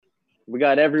We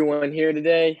got everyone here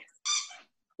today.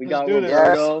 We Let's got do this.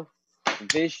 Roberto,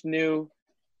 Vishnu,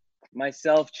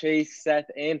 myself, Chase, Seth,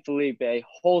 and Felipe.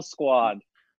 Whole squad.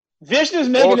 Vishnu's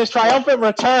making his triumphant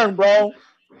return, bro.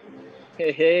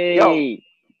 Hey. Yo.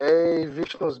 Hey,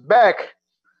 Vishnu's back.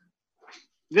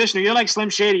 Vishnu, you're like Slim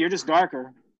Shady. You're just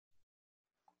darker.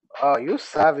 Oh, you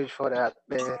savage for that,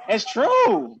 man. It's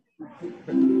true.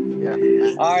 Yeah.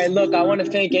 All right, look, I want to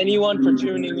thank anyone for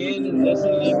tuning in and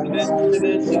listening to this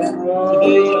today.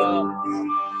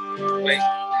 Wait,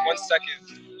 1 second.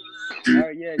 All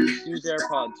right, yeah, just use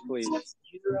AirPods, please.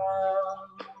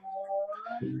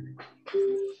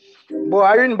 Boy,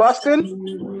 are you in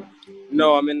Boston?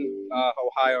 No, I'm in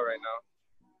Ohio right now.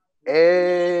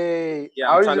 Hey, Yeah,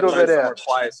 how I'm is trying it to over find there? somewhere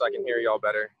quiet so I can hear y'all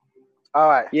better. All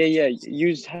right. Yeah,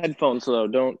 use headphones though.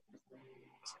 Don't.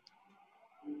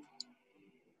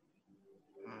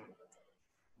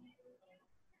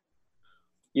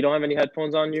 You don't have any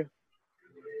headphones on you?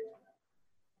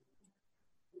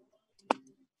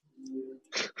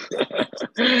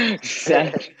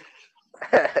 Seth,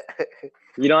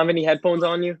 you don't have any headphones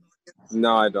on you?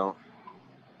 No, I don't.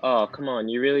 Oh, come on.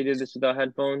 You really did this without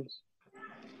headphones?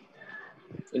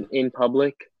 In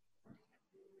public?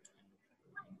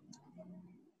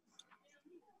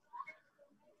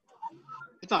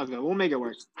 It's all good. We'll make it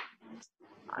work.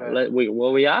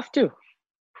 We have to.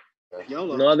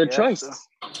 YOLO. No other Yes, choice. sir.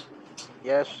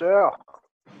 Yes, sir. All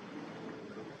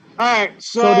right.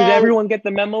 So did everyone get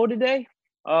the memo today?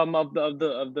 Of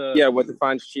the Yeah, what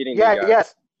defines cheating? Yeah, you guys?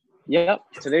 yes. Yep.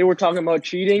 Today we're talking about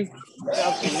cheating.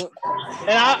 Absolutely.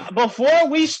 And before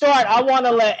we start, I want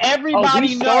to let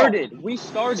everybody know. We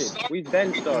started. We've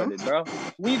been started, bro.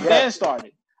 We've been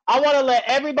started. I want to let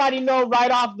everybody know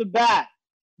right off the bat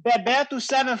that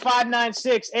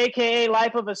Bebantu7596, aka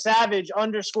Life of a Savage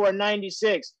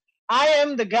 _96. I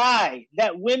am the guy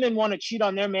that women want to cheat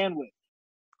on their man with.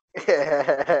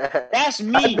 That's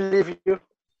me. I believe you.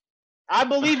 I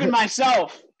believe in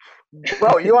myself.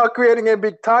 Bro, you are creating a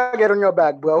big target on your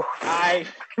back, bro.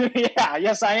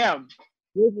 Yes, I am.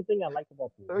 Here's the thing I like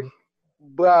about you.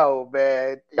 Bro,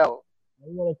 man. Yo.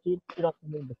 You want to cheat on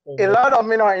something the same A way. lot of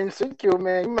men are insecure,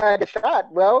 man. You might get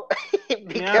shot, bro. Be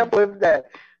careful with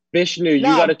that. Vishnu, you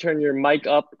got to turn your mic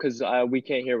up because we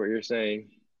can't hear what you're saying.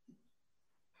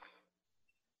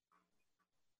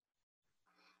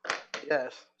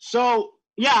 Yes. So,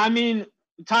 yeah, I mean,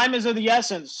 time is of the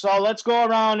essence. So let's go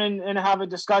around and have a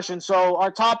discussion. So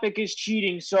our topic is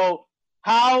cheating. So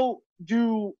how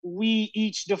do we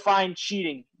each define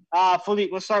cheating?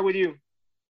 Philippe, let's start with you.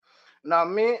 Now,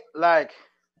 me,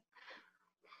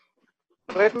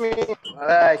 with me,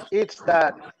 it's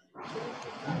that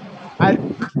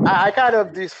I kind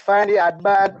of define it as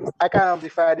bad. I kind of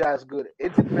define it as good.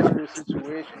 It depends on the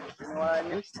situation. You know what I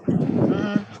mean?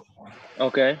 Mm-hmm.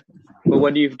 Okay. But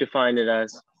what do you define it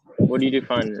as? What do you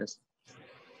define it as?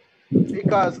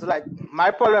 Because, my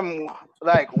problem,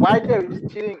 why there is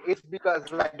cheating, it's because,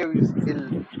 there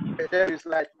is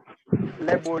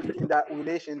labels in that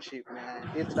relationship, man.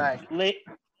 It's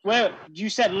well, you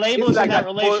said labels in that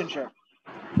relationship.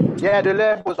 Yeah, the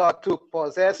labels are too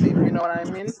possessive. You know what I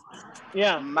mean?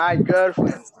 Yeah. My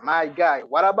girlfriend, my guy.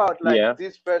 What about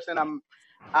this person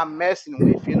I'm messing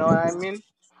with? You know what I mean?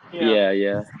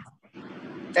 Yeah.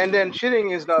 And then cheating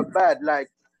is not bad.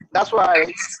 That's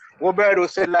why Roberto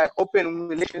said open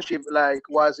relationship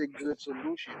was a good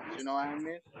solution. You know what I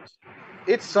mean?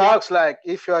 It sucks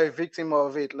if you're a victim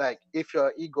of it, if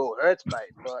your ego hurts by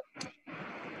it, but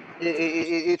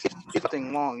it's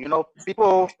nothing wrong. You know,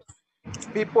 people,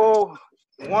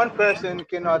 one person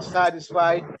cannot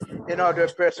satisfy another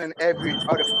person.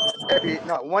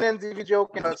 One individual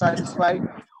cannot satisfy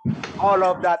all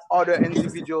of that other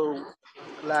individual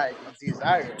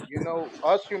desire. You know,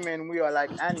 us human, we are like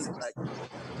animals.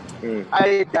 I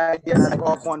hate the idea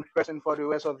of one person for the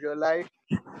rest of your life.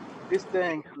 This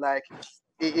thing,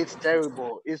 it's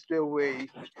terrible. It's the way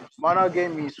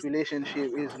monogamous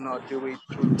relationship is not the way it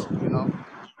should go, you know.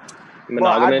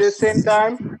 But at the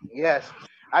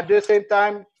same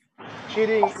time,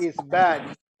 cheating is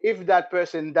bad if that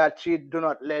person that cheat do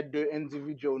not let the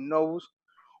individual knows,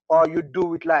 or you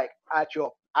do it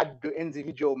at the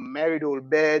individual marital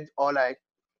bed, or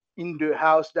in the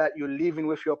house that you're living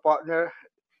with your partner.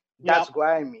 That's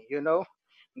grimy, you know.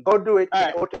 Go do it in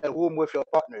a hotel room with your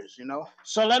partners, you know.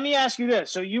 So let me ask you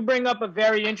this. So you bring up a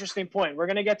very interesting point. We're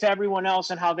going to get to everyone else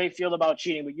and how they feel about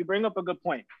cheating, but you bring up a good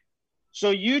point.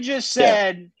 So you just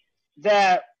said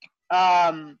that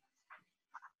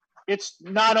it's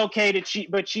not okay to cheat,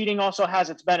 but cheating also has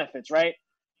its benefits, right?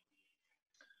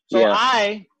 So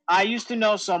I used to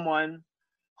know someone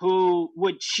who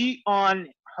would cheat on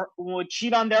would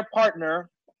cheat on their partner,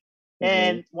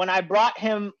 and when I brought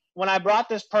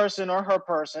this person or her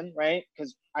person, right?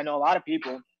 Because I know a lot of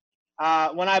people.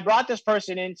 When I brought this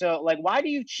person into like, why do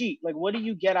you cheat? Like, what do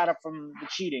you get out of from the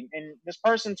cheating? And this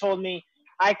person told me,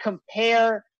 I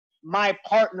compare my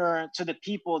partner to the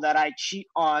people that I cheat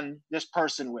on this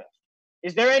person with.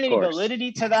 Is there any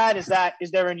validity to that? Is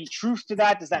there any truth to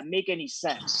that? Does that make any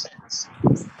sense?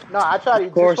 No, actually,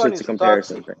 Of course, it's a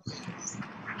comparison thing.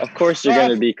 Of course, you're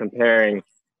going to be comparing.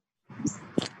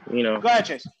 You know, go ahead,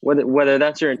 Chase. Whether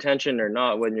that's your intention or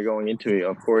not, when you're going into it,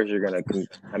 of course, you're going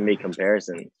to make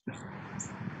comparisons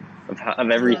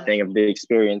of everything, of the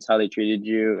experience, how they treated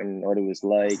you, and what it was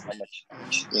like, how much,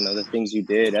 the things you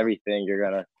did, everything. You're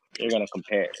gonna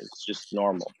compare. It's just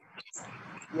normal.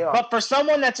 Yeah. But for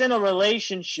someone that's in a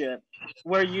relationship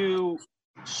where you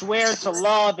swear to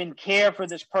love and care for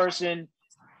this person,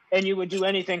 and you would do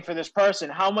anything for this person,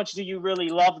 how much do you really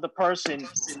love the person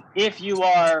if you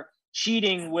are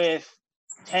cheating with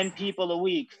 10 people a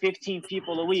week, 15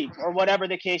 people a week, or whatever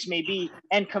the case may be,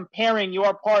 and comparing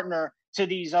your partner to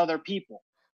these other people?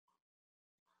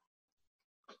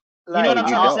 You know what I'm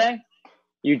trying to say?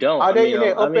 You don't. I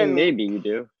mean, maybe you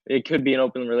do. It could be an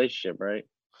open relationship, right?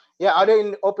 Yeah, are they in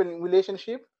an open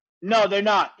relationship? No, they're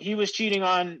not. He was cheating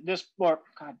on this, or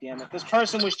God damn it, this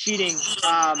person was cheating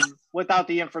without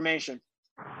the information.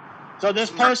 So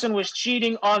this person was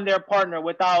cheating on their partner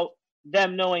without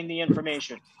them knowing the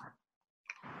information.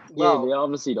 Yeah, they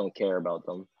obviously don't care about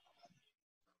them.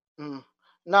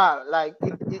 Nah, like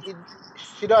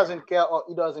she doesn't care or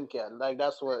he doesn't care. Like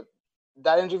that's what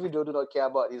that individual do not care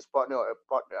about his partner or a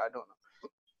partner. I don't know.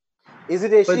 Is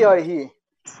it a she or a he?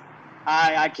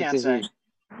 I can't say.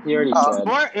 He already said.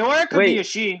 Or it could be a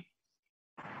she.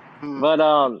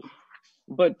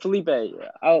 But Felipe,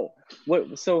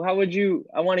 so how would you?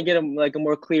 I want to get a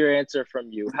more clear answer from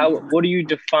you. What do you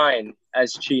define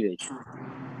as cheating?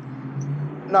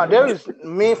 No,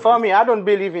 for me, I don't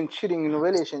believe in cheating in a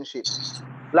relationship.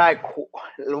 Like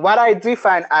what I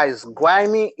define as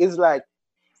grimy is like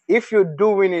if you're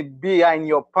doing it behind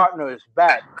your partner's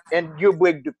back and you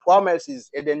break the promises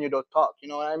and then you don't talk. You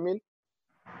know what I mean?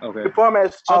 Okay. The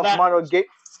promise of monogamy.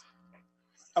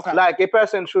 Okay. Like a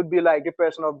person should be like a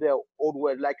person of their old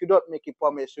word. Like you don't make a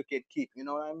promise you can keep. You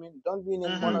know what I mean? Don't be in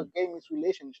a monogamous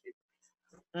relationship.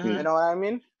 You know what I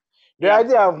mean? The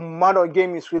idea of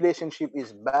monogamous relationship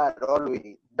is bad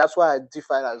already. That's why I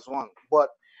define as wrong. But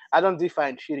I don't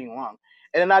define cheating wrong.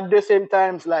 And then at the same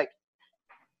time, like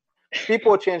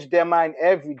people change their mind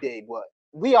every day, but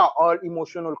we are all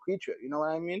emotional creatures. You know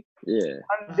what I mean? Yeah.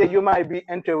 One day you might be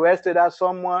interested at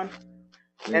someone,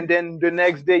 and then the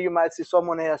next day you might see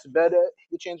someone else better.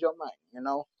 You change your mind, you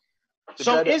know?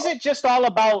 So is it just all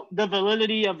about the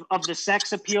validity of the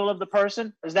sex appeal of the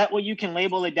person? Is that what you can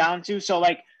label it down to? So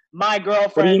like my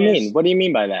girlfriend. What do you mean? What do you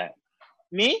mean by that?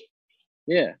 Me?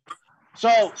 Yeah.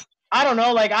 So I don't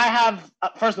know. Like I have,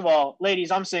 first of all,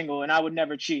 ladies, I'm single and I would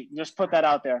never cheat. Just put that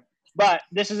out there. But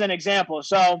this is an example.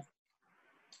 So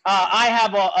I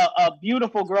have a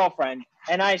beautiful girlfriend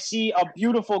and I see a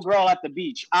beautiful girl at the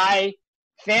beach. I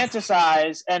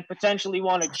fantasize and potentially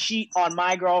want to cheat on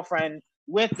my girlfriend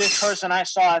with this person I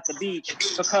saw at the beach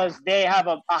because they have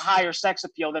a higher sex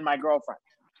appeal than my girlfriend.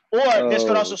 Or this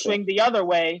could also swing the other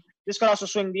way. This could also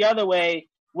swing the other way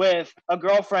with a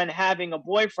girlfriend having a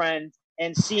boyfriend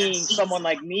and seeing someone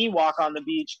like me walk on the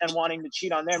beach and wanting to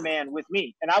cheat on their man with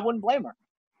me. And I wouldn't blame her.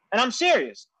 And I'm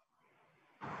serious.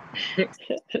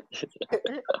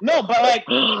 No, but like,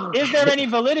 is there any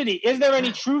validity? Is there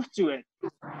any truth to it?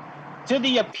 To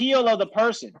the appeal of the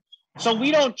person. So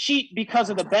we don't cheat because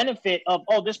of the benefit of,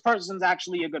 oh, this person's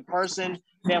actually a good person,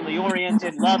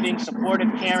 family-oriented, loving, supportive,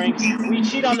 caring. We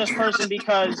cheat on this person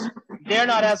because they're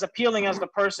not as appealing as the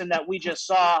person that we just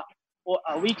saw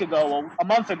a week ago, or a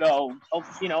month ago, or,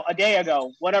 a day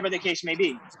ago, whatever the case may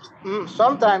be.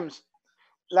 Sometimes,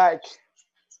 like,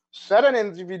 certain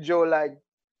individuals, like,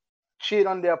 cheat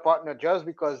on their partner just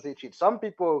because they cheat. Some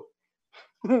people,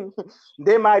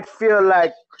 they might feel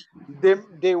like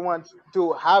they want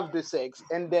to have the sex,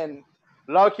 and then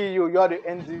lucky you're the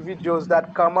individuals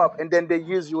that come up and then they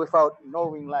use you without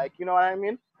knowing, like, you know what I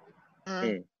mean?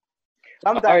 Sometimes.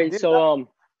 All right,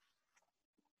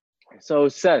 so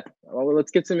Seth,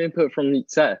 let's get some input from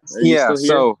Seth. Are you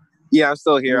still here? I'm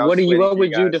still here. What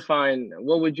would you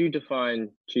define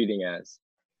cheating as?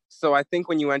 So I think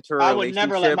when you enter a relationship... I would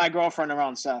never let my girlfriend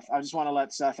around Seth. I just want to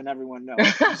let Seth and everyone know.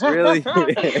 Really?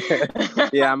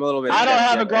 Yeah, I'm a little bit... I don't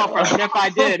have a girlfriend, and if I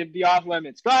did, it'd be off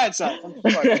limits. Go ahead, Seth.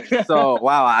 So,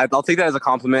 wow, I'll take that as a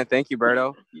compliment. Thank you,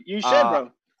 Berto. You should, bro.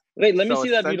 Wait, let me So see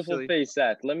that beautiful essentially- face,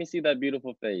 Seth. Let me see that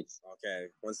beautiful face. Okay,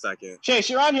 1 second. Chase,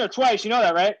 you're on here twice. You know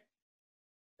that, right?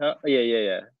 Huh?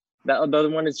 Yeah. That the other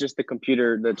one is just the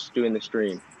computer that's doing the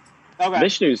stream. Okay.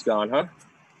 Vishnu's gone, huh?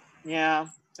 Yeah,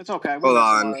 it's okay. We'll Hold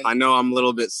miss him on. already. I know I'm a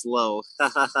little bit slow.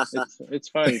 It's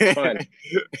fine. It's fine.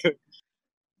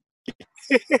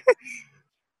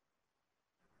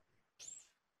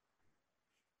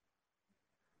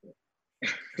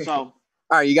 So, All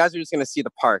right, you guys are just gonna see the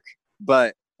park,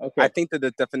 but Okay. I think that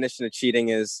the definition of cheating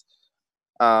is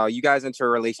you guys enter a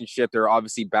relationship. There are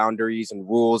obviously boundaries and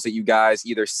rules that you guys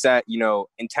either set,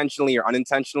 intentionally or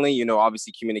unintentionally.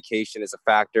 Obviously communication is a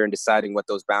factor in deciding what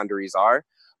those boundaries are.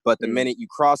 But the minute you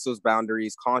cross those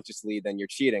boundaries consciously, then you're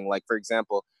cheating. Like, for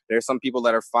example, there are some people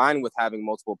that are fine with having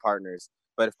multiple partners,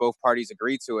 but if both parties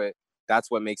agree to it, that's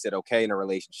what makes it okay in a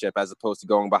relationship, as opposed to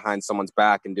going behind someone's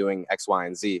back and doing X, Y,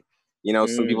 and Z.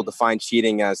 Some people define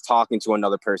cheating as talking to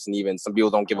another person. Even some people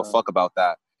don't give a fuck about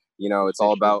that. It's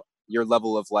all about your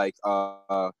level of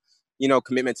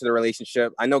commitment to the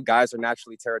relationship. I know guys are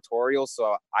naturally territorial,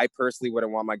 so I personally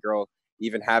wouldn't want my girl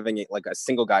even having it like a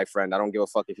single guy friend. I don't give a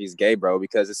fuck if he's gay, bro,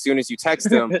 because as soon as you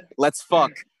text him, let's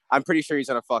fuck, I'm pretty sure he's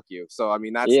gonna fuck you. So I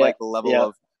mean, that's like the level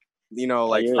of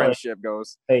friendship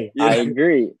goes. Hey, I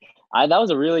agree. That was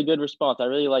a really good response. I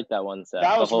really like that one, Seth.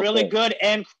 that was really good,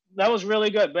 and that was really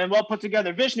good and well put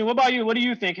together. Vishnu, what about you? What do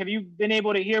you think? Have you been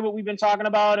able to hear what we've been talking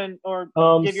about or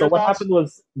give your so what thoughts? happened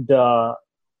was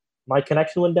my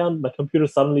connection went down. My computer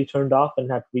suddenly turned off and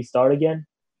had to restart again.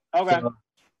 Okay. So,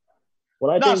 what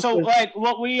I think is,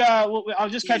 I'll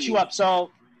just catch you up.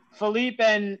 So Philippe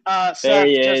and Seth There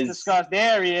he just is. discussed.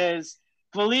 There he is.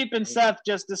 Philippe and Seth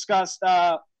just discussed.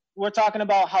 We're talking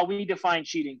about how we define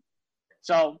cheating.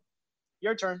 So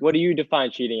your turn. What do you define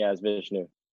cheating as, Vishnu?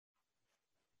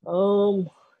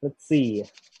 let's see.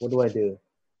 What do I do?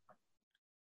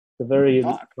 It's a very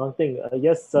long thing. I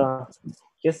guess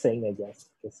kissing. I guess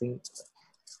kissing.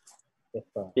 If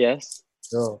Yes.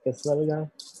 no, kiss another guy.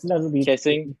 That would be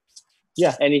Kissing.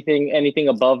 Yeah. Anything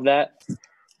above that?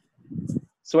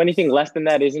 So anything less than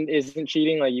that isn't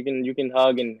cheating. Like you can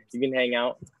hug and you can hang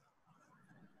out.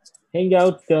 Hang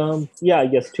out. Yeah, I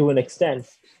guess to an extent,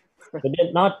 but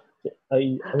then not.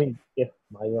 I mean, if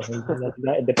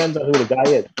it depends on who the guy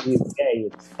is. If he's gay,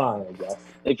 it's fine, I guess.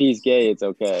 If he's gay, it's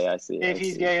okay. I see. If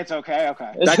he's gay, it's okay.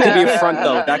 Okay. That could be a front,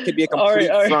 though. That could be a complete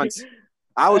All right. front.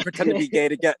 I would pretend to be gay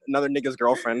to get another nigga's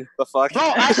girlfriend. The fuck? Bro,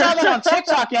 I saw that on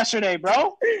TikTok yesterday,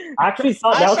 bro. I actually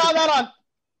saw I saw that on.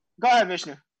 Go ahead,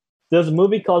 Vishnu. There's a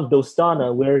movie called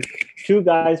Dostana where two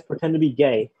guys pretend to be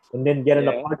gay and then get an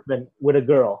apartment with a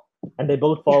girl, and they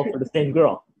both fall for the same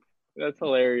girl. That's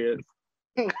hilarious.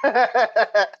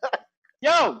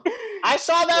 Yo, I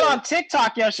saw that on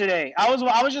TikTok yesterday. I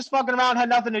was just fucking around, had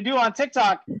nothing to do on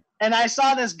TikTok, and I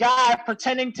saw this guy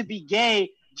pretending to be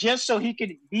gay just so he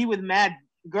could be with mad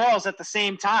girls at the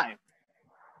same time.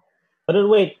 But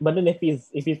then if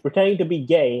he's pretending to be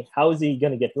gay, how is he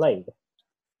gonna get laid?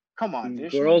 Come on,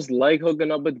 Vishnu. Girls like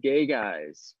hooking up with gay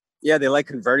guys. Yeah, they like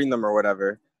converting them or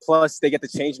whatever. Plus, they get to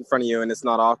change in front of you, and it's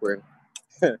not awkward.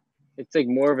 It's like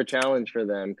more of a challenge for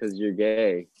them because you're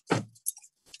gay.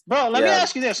 Bro, let me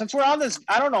ask you this. Since we're on this,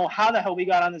 I don't know how the hell we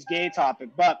got on this gay topic,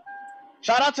 but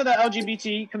shout out to the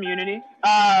LGBT community.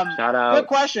 Shout out. Good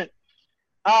question.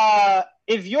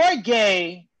 If you're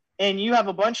gay and you have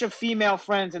a bunch of female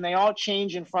friends and they all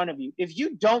change in front of you, if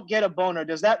you don't get a boner,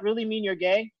 does that really mean you're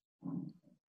gay?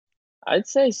 I'd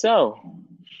say so.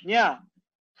 Yeah.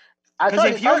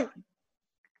 Actually, if you're...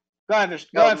 Go ahead,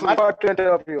 I'm about to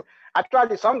interrupt you.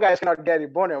 Actually, some guys cannot get a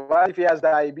boner. What if he has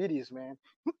diabetes, man?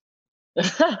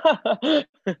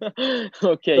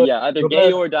 Okay, yeah, either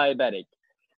gay or diabetic.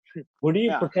 Would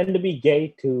you pretend to be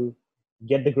gay to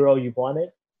get the girl you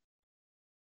wanted?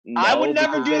 No, I would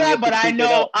never because do then you that, have to but I keep it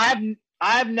know up.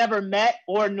 I've never met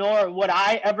or nor would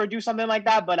I ever do something like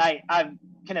that, but I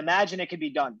can imagine it could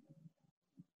be done.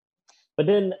 But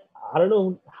then I don't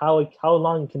know how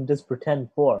long can this pretend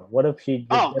for? What if she?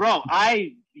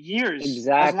 Years.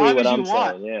 Exactly as long what as I'm you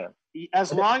want. saying. Yeah.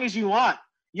 As long as you want.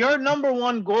 Your number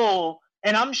one goal,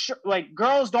 and I'm sure like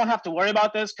girls don't have to worry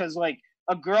about this because like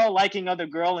a girl liking other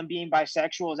girl and being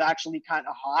bisexual is actually kind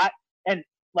of hot, and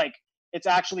like it's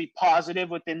actually positive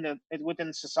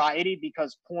within society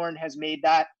because porn has made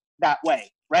that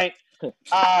way, right?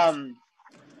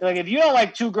 Like if you don't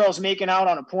like two girls making out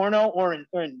on a porno or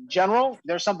in general,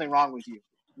 there's something wrong with you.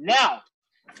 Now,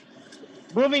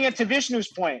 moving it to Vishnu's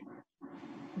point,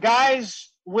 guys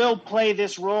will play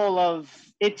this role of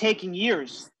it taking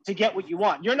years to get what you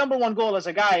want. Your number one goal as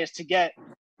a guy is to get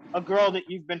a girl that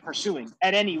you've been pursuing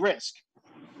at any risk.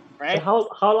 right? How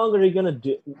long are you gonna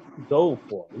go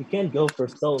for? You can't go for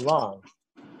so long.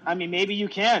 I mean, maybe you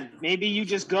can. Maybe you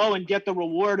just go and get the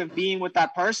reward of being with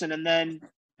that person, and then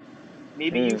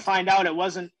maybe you find out it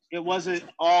wasn't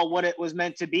all what it was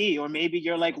meant to be, or maybe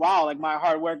you're like, wow, like my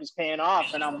hard work is paying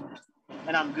off, and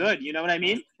I'm good. You know what I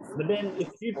mean? But then if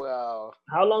you, Well,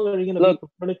 how long are you gonna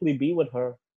clinically be with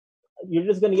her? You're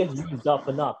just gonna get used up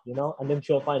enough, you know, and then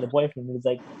she'll find a boyfriend who's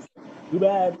like, too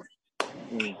bad.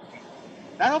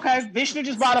 That's okay. Vishnu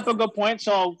just brought up a good point.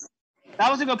 So that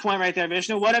was a good point right there,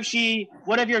 Vishnu. What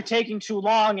if you're taking too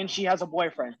long and she has a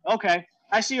boyfriend? Okay,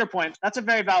 I see your point. That's a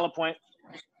very valid point.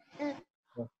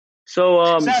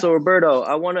 So Seth? so Roberto,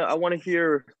 I wanna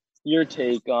hear your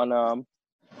take on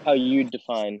how you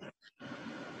define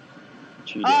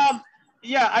cheating.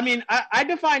 Yeah, I mean, I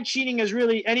define cheating as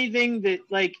really anything that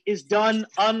like is done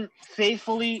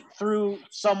unfaithfully through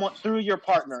your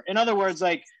partner. In other words,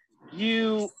 like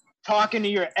you talking to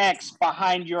your ex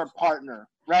behind your partner,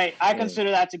 right? I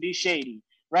consider that to be shady,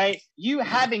 right? You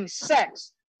having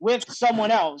sex with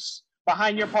someone else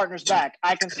behind your partner's back,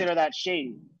 I consider that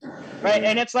shady, right?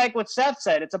 And it's like what Seth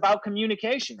said, it's about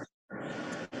communication.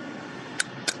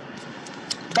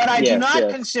 But I do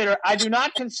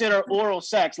not consider oral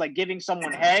sex, like giving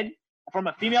someone head, from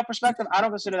a female perspective. I don't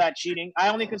consider that cheating. I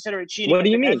only consider it cheating. What do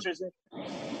you mean?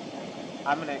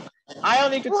 I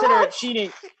only consider it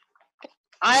cheating.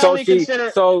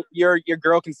 So your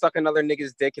girl can suck another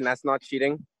nigga's dick and that's not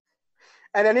cheating?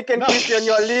 And then he can kiss you on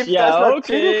your lips. Yeah, that's not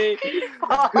okay. cheating.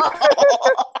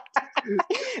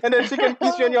 And then she can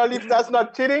kiss you on your lips. That's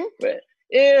not cheating.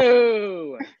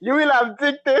 Ew. You will have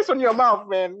dick taste on your mouth,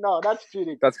 man. No, that's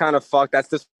cheating. That's kind of fucked. That's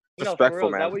No, disrespectful, for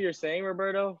real, man. is that what you're saying,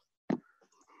 Roberto?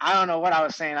 I don't know what I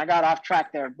was saying. I got off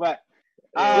track there, but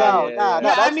that's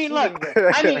I mean, look,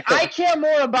 I care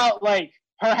more about like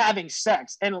her having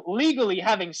sex, and legally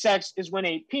having sex is when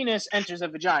a penis enters a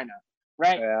vagina,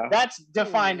 right? Yeah. That's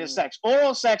defined as sex.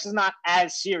 Oral sex is not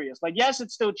as serious. Like, yes,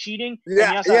 it's still cheating.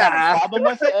 Yeah, and yes, I have a problem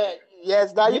with it.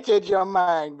 Yes, now you change your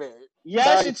mind, man.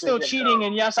 Yes, it's still cheating,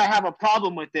 and yes, I have a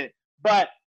problem with it. But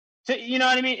you know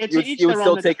what I mean? It's each you would their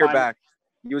still own take her back.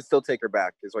 You would still take her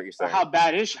back, is what you're saying. How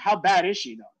bad is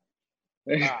she though?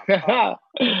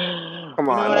 Come on. You know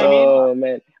what I mean? Oh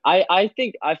man, I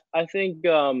think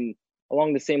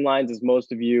along the same lines as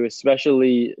most of you,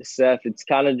 especially Seth. It's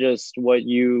kind of just what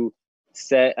you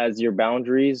set as your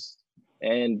boundaries,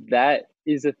 and that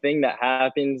is a thing that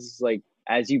happens like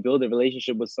as you build a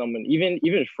relationship with someone, even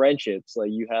friendships.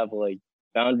 Like you have like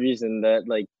boundaries, and that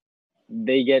like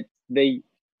they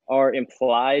are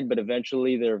implied, but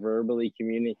eventually they're verbally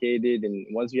communicated. And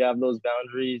once you have those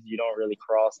boundaries, you don't really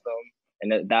cross them.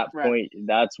 And at that point,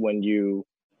 that's when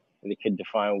they could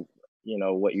define, you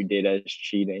know, what you did as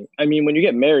cheating. I mean, when you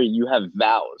get married, you have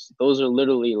vows. Those are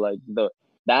literally like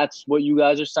that's what you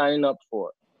guys are signing up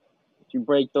for. If you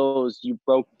break those, you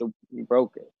broke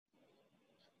it.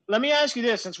 Let me ask you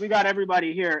this, since we got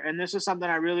everybody here, and this is something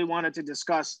I really wanted to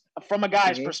discuss from a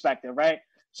guy's perspective, right?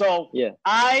 So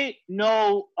I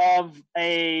know of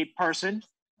a person,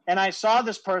 and I saw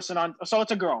this person so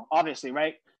it's a girl, obviously,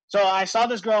 right? So I saw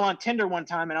this girl on Tinder one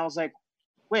time, and I was like,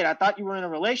 wait, I thought you were in a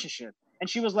relationship. And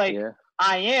she was like,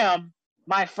 I am.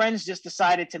 My friends just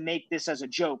decided to make this as a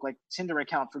joke, like Tinder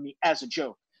account for me as a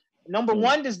joke. Number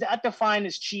one, does that define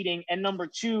as cheating? And number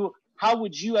two, how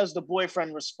would you as the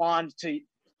boyfriend respond to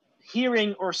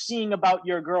hearing or seeing about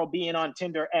your girl being on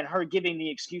Tinder and her giving the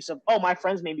excuse of, oh, my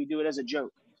friends made me do it as a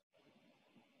joke?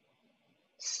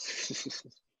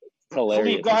 Hilarious.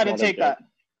 Philippe, go ahead and take that.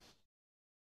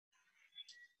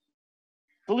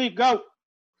 Philippe, go.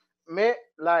 For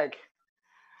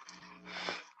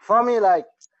me, like,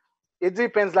 it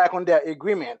depends, like, on their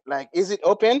agreement. Like, is it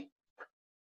open?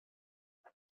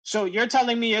 So you're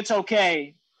telling me it's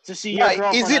okay to see your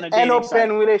girlfriend is it on a dating an open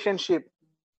site? Relationship?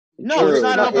 No, it's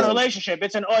not an open relationship.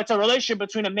 It's a relationship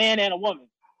between a man and a woman.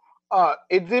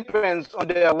 It depends on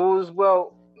their rules.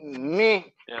 Well,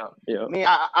 me,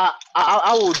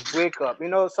 I would break up. You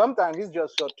know, sometimes it's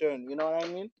just your turn. You know what I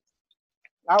mean?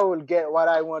 I will get what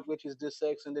I want, which is the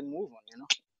sex, and then move on. You know.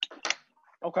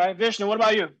 Okay, Vishnu, what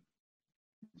about you?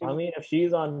 I mean, if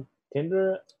she's on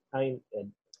Tinder, any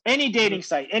dating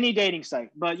site,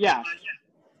 but yeah.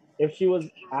 If she was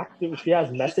active, she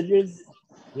has messages,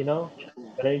 you know,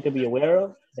 that I need to be aware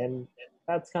of, then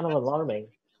that's kind of alarming.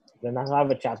 Then I'll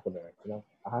have a chat with her, you know.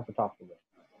 I'll have to talk to her.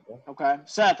 Yeah? Okay.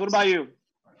 Seth, what about you?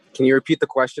 Can you repeat the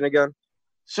question again?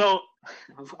 So,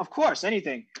 of course,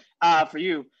 anything for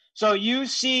you. So you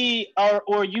see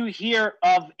or you hear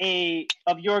of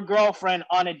your girlfriend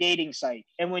on a dating site,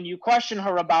 and when you question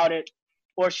her about it,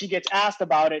 or she gets asked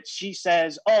about it, she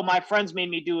says, "Oh, my friends made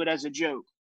me do it as a joke."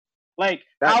 Like,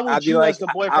 That, how would I'd be you like, as the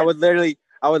boyfriend? I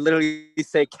would literally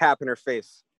say cap in her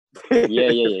face. Yeah.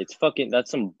 It's fucking.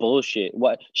 That's some bullshit.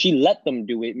 What? She let them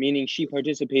do it, meaning she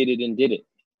participated and did it.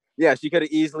 Yeah, she could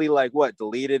have easily like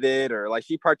deleted it, or like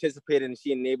she participated and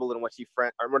she enabled in what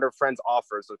what her friends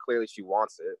offer. So clearly she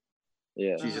wants it.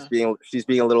 Yeah. She's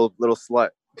being a little slut.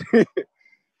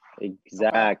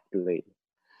 Exactly.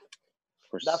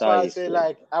 That's why I say, Precisely.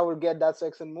 like, I will get that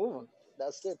sex and move on.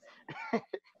 That's it.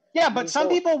 Yeah, but Move some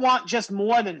forward. people want just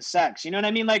more than sex. You know what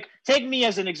I mean? Like, take me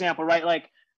as an example, right? Like,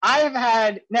 I have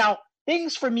had now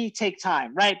things for me take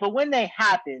time, right? But when they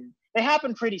happen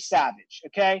pretty savage.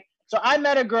 Okay, so I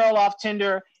met a girl off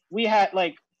Tinder. We had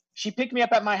like she picked me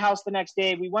up at my house the next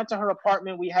day. We went to her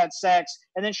apartment. We had sex,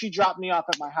 and then she dropped me off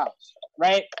at my house.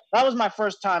 Right? That was my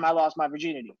first time I lost my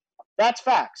virginity. That's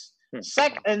facts.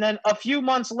 And then a few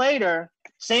months later,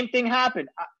 same thing happened.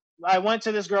 I went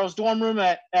to this girl's dorm room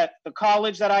at the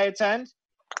college that I attend,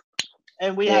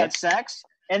 and we had sex,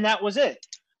 and that was it.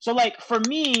 So, like, for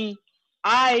me,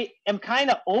 I am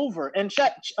kind of over, and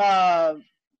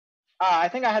I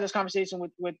think I had this conversation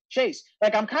with Chase.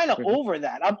 Like, I'm kind of over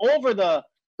that. I'm over the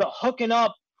hooking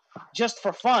up just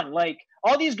for fun. Like,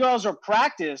 all these girls are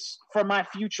practice for my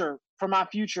future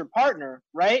partner,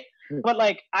 right? But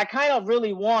like, I kind of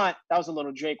really want, that was a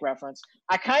little Drake reference.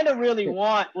 I kind of really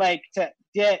want like to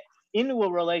get into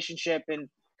a relationship and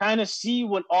kind of see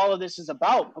what all of this is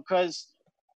about, because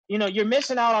you're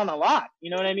missing out on a lot.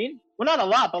 You know what I mean? Well, not a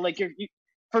lot, but like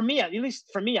for me, at least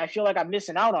for me, I feel like I'm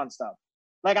missing out on stuff.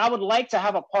 Like, I would like to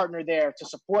have a partner there to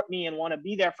support me and want to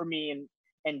be there for me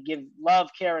and give love,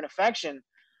 care, and affection.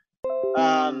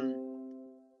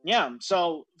 Yeah,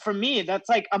 so for me, that's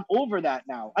like, I'm over that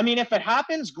now. I mean, if it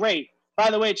happens, great.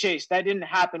 By the way, Chase, that didn't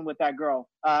happen with that girl.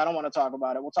 I don't want to talk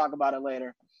about it. We'll talk about it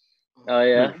later. Oh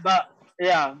yeah.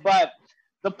 But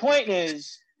the point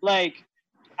is, like,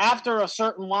 after a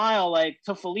certain while, like,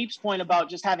 to Philippe's point about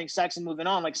just having sex and moving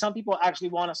on, like, some people actually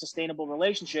want a sustainable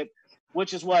relationship,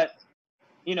 which is what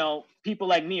people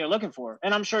like me are looking for,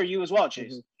 and I'm sure you as well,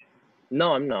 Chase.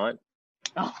 No, I'm not.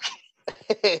 Oh.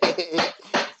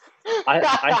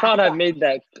 I thought I've made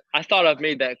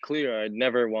that clear. I'd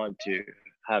never want to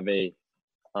have a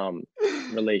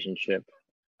relationship.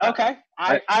 Okay.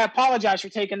 I apologize for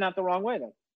taking that the wrong way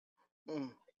then.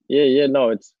 Yeah, no,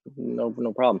 it's no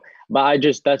problem. But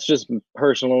that's just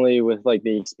personally with like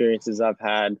the experiences I've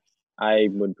had, I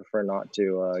would prefer not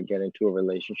to get into a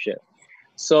relationship.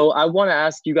 So I want to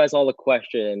ask you guys all a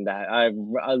question that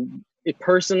it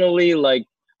personally, like,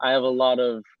 I have a lot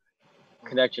of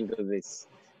connection to this.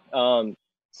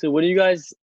 So what do you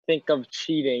guys think of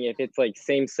cheating if it's like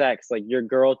same sex, like your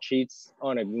girl cheats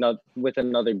with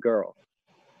another girl?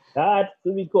 That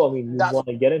would be cool. I mean, you want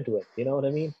to get into it. You know what I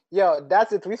mean? Yo,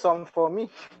 that's a threesome for me.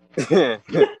 No.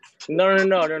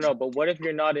 But what if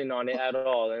you're not in on it at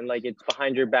all and like it's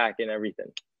behind your back and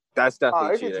everything? That's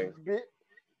definitely cheating.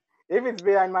 If it's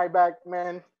behind my back,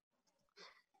 man,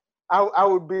 I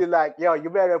would be like, yo, you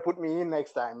better put me in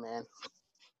next time, man.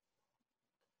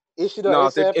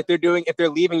 If they're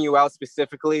leaving you out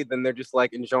specifically, then they're just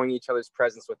like enjoying each other's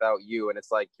presence without you, and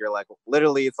it's like you're like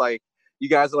literally, it's like you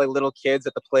guys are like little kids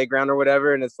at the playground or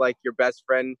whatever, and it's like your best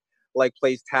friend like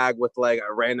plays tag with like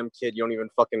a random kid you don't even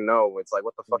fucking know. It's like,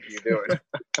 what the fuck are you doing?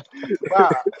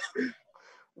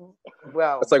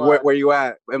 Well, it's like where you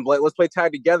at? And let's play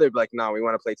tag together. Be like, no, we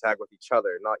want to play tag with each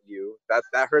other, not you.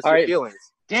 That hurts your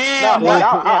feelings. Damn,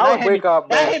 I would break up.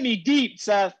 That hit me deep,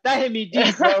 Seth. That hit me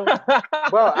deep, bro.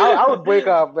 Well, I would break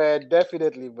up,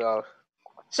 definitely, bro.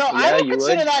 So yeah, I don't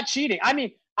consider that cheating. I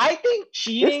mean, I think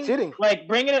cheating, like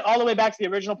bringing it all the way back to the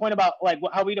original point about like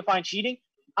how we define cheating,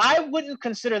 I wouldn't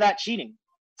consider that cheating.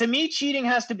 To me, cheating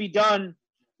has to be done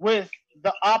with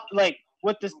the opposite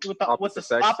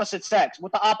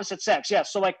sex. Yeah.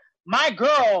 So like my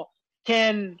girl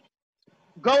can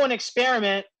go and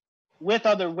experiment with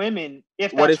other women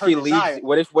if that's her desire.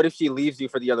 What if she leaves you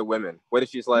for the other women? What if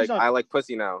she's like, I like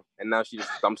pussy now, and now she just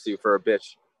dumps you for a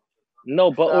bitch?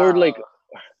 No, but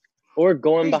or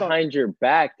going behind your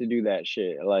back to do that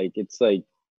shit. Like it's like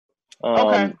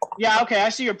okay. Yeah, okay, I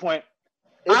see your point.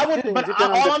 All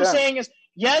I'm saying is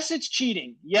yes, it's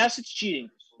cheating. Yes, it's cheating.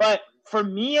 But for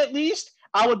me at least,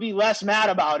 I would be less mad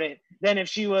about it than if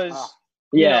she was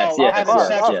having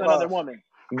sex with another woman.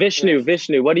 Vishnu,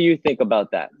 what do you think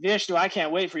about that? Vishnu, I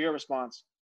can't wait for your response.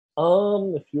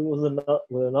 If you was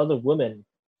with another woman,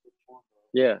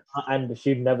 and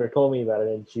she'd never told me about it,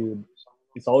 and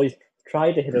she's always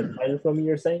tried to hit a title from me.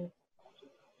 You're saying,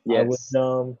 yes. I would,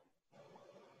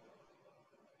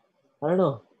 I don't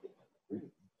know.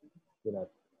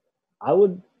 I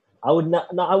would I would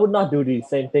not. No, I would not do the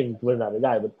same thing to another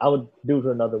guy, but I would do it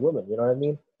to another woman. You know what I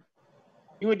mean?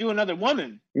 You would do another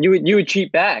woman. You would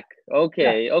cheat back.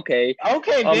 Okay, okay.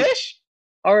 Okay, Bish.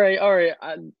 All right.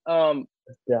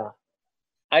 Yeah.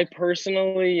 I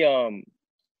personally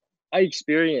I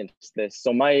experienced this.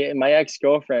 So my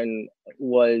ex-girlfriend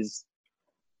was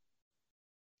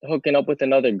hooking up with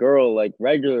another girl like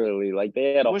regularly. Like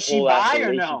they had a Was she whole ass bi or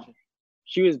relationship. no?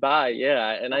 She was bi,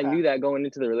 yeah, and I Okay. knew that going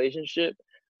into the relationship,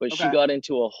 but she Okay. got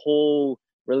into a whole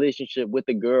relationship with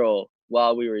the girl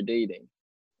while we were dating.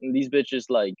 And these bitches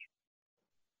like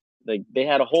they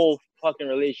had a whole fucking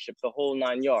relationship, the whole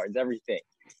 9 yards, everything.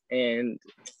 And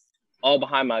all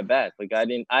behind my back. Like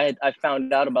I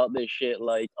found out about this shit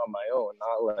like on my own,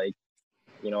 not like,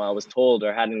 I was told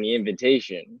or had any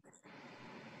invitation.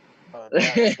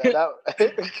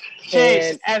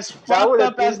 Chase, And as that fucked would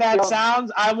up at as least that be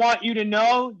sounds, I want you to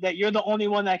know that you're the only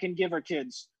one that can give her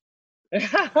kids.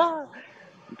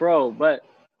 bro, but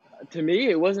to me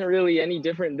it wasn't really any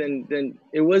different than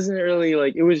it wasn't really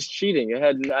like it was cheating.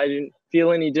 I didn't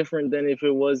feel any different than if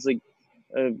it was like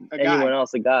anyone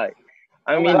else, a guy.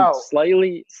 I Okay. mean, Wow.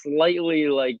 slightly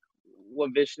like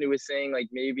what Vishnu was saying, like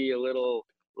maybe a little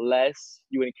less,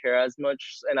 you wouldn't care as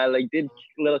much, and I like did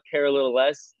care a little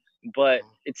less, but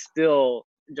it still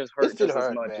just hurt still just as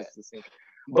hurt, much. man. It's the same.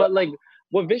 But like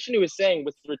what Vishnu was saying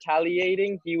with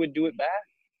retaliating, he would do it back.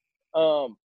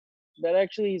 That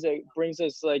actually brings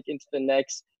us like into the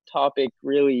next topic.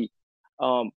 Really,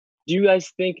 do you guys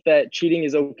think that cheating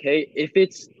is okay if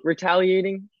it's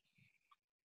retaliating?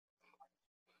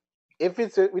 If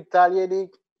it's retaliating,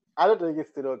 I don't think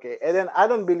it's still okay. And then I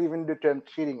don't believe in the term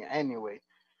cheating anyway.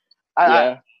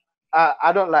 Yeah.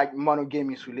 I don't like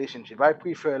monogamous relationship. I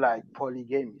prefer like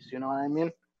polygamous. You know what I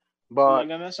mean? But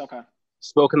Polygamous? Okay.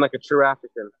 Spoken like a true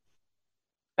African.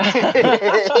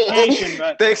 Haitian,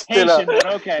 but thanks, Haitian, Taylor. but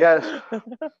okay. Yes.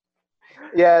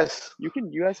 Yes. You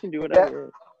guys can do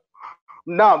whatever.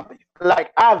 No,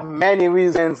 like I have many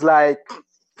reasons like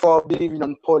for believing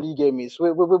on polygamy.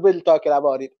 We will talk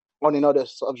about it on another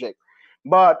subject.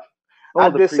 But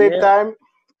at the same time,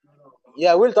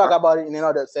 yeah, we'll talk about it in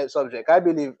another subject. I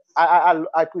believe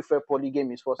I prefer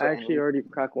polygamy for I certain actually already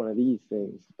cracked one of these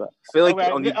things, but I feel like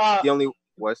Okay, the only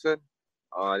what's it?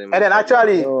 Oh, I didn't. And then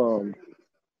actually,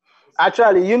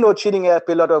 cheating helps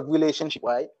a lot of relationship,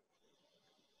 right?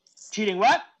 Cheating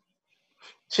what?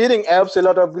 Cheating helps a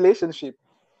lot of relationship.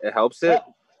 It helps it.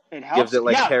 It helps. Gives it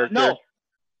like character. No,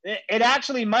 it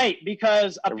actually might,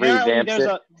 because apparently there's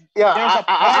a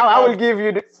I will give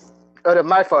you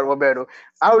my fault, Roberto.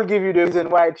 I will give you the reason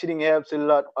why cheating helps a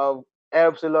lot of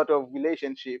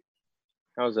relationship.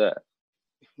 How's that?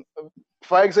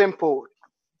 For example,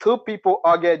 two people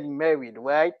are getting married,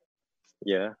 right?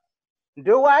 Yeah.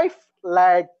 The wife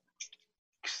likes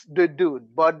the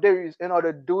dude, but there is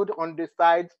another dude on the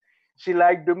side she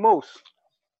likes the most.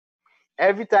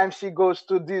 Every time she goes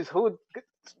to this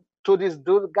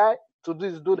dude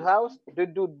house, the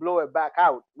dude blow her back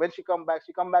out. When she come back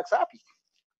happy.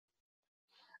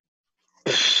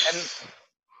 And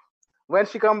when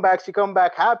she come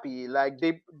back happy. Like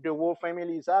the whole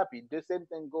family is happy. The same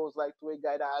thing goes like to a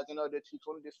guy that has another chick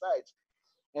on the sides.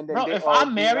 And then bro, if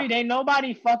I'm married, ain't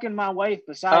nobody fucking my wife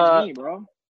besides me, bro.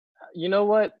 You know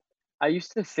what? I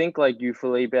used to think like you,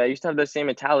 Felipe. I used to have the same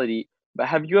mentality. But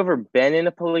have you ever been in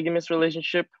a polygamous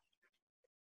relationship?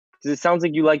 Because it sounds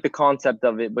like you like the concept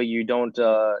of it, but you don't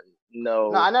know.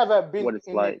 No, I never been what it's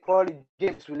in like. a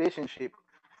polygamous relationship.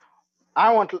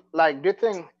 I want like the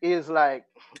thing is like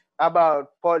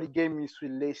about polygamous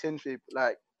relationship.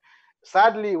 Like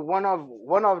sadly, one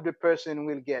of the person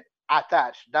will get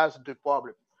attached. That's the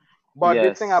problem. But Yes.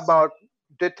 the thing about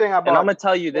and I'm gonna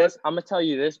tell you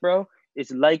this, bro.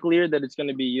 It's likelier that it's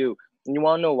gonna be you. And you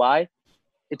wanna know why?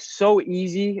 It's so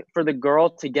easy for the girl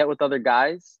to get with other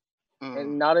guys,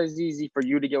 and not as easy for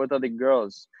you to get with other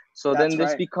girls. So then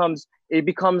this becomes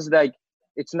like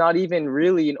it's not even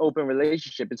really an open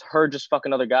relationship. It's her just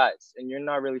fucking other guys, and you're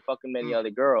not really fucking many other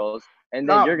girls. And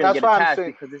then you're gonna get attached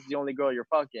because this is the only girl you're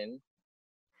fucking.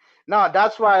 No,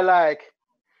 that's why like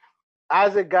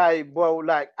as a guy, bro,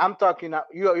 like I'm talking,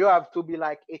 you have to be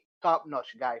like a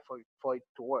top-notch guy for it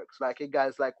to work. So, like a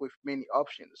guy's like with many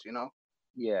options, you know.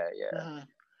 Yeah.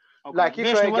 Okay. Like if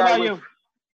Vishnu, you're a guy with,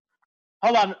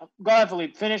 hold on, go ahead,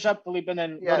 Philippe. Finish up, Philippe, and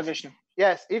then go to Vishnu.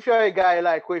 Yes, if you're a guy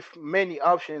like with many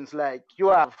options, like you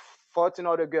have 14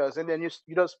 other girls, and then you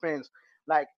just spend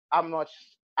like I'm not.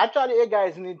 Actually, a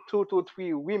guys need 2 to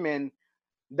 3 women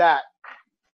that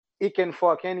he can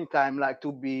fuck anytime, like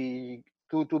to be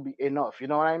enough. You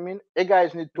know what I mean? A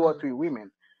guys need 2 or 3 women.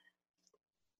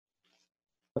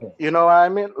 You know what I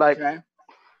mean? Like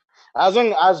As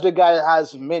long as the guy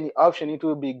has many options, it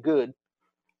will be good.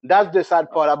 That's the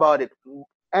sad part about it.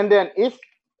 And then if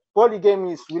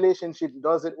polygamous relationship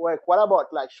doesn't work, what about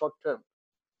like short term?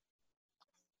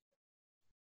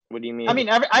 What do you mean? I mean,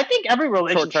 I think every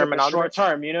relationship Short-term is monogamy? short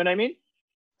term. You know what I mean?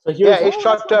 So Yeah, here's it's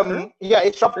short term. Yeah,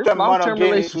 it's short There's term long-term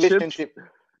monogamous relationships. relationship.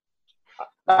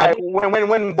 Like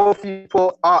when both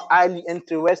people are highly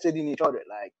interested in each other,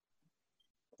 like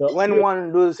so when here-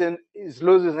 one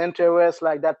loses interest,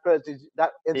 like that Yeah.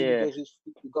 individual is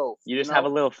free to go. You just have a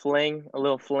little fling,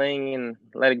 and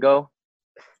let it go.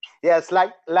 Yes,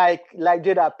 like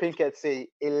Jada Pinkett say,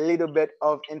 a little bit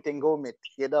of entanglement,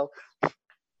 you know.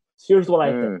 here's what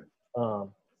I think.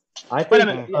 I Wait a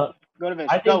think minute. Go to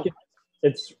Vince. I think Go.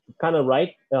 it's kind of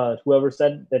right. Whoever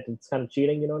said that it's kind of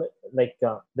cheating, like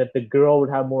that the girl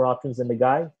would have more options than the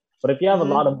guy. But if you have a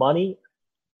lot of money,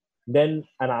 and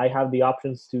I have the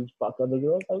options to fuck other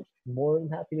girls, I'm more than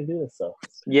happy to do this. So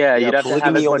Yeah, you'd have to have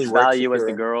polygamy as much only works value if as the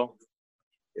you're- girl.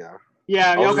 Yeah.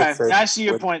 Yeah. I was Okay. gonna say, I see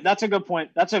your with- point. That's a good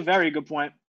point. That's a very good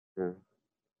point. Hmm.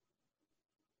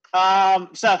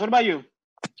 Seth, what about you?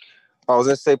 I was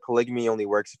gonna say polygamy only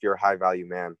works if you're a high value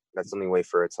man. That's the only way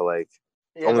for it to like.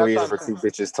 Yeah, only that's reason what for I'm two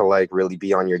saying. bitches to like really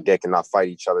be on your dick and not fight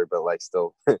each other, but like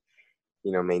still,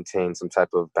 maintain some type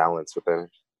of balance within it.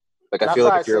 Like I That's feel why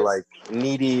like I if you're said- like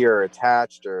needy or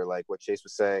attached or like what Chase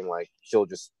was saying, like she'll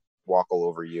just walk all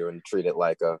over you and treat it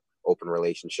like a open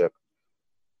relationship.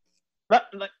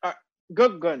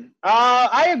 Good.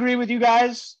 I agree with you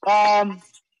guys.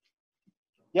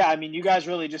 Yeah, I mean, you guys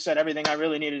really just said everything I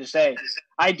really needed to say.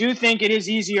 I do think it is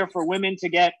easier for women to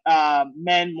get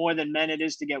men more than men it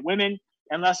is to get women,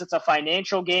 unless it's a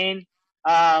financial gain.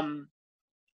 But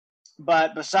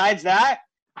besides that,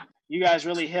 you guys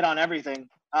really hit on everything.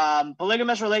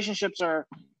 Polygamous relationships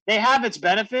they have its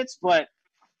benefits, but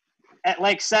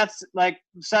like Seth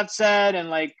said, and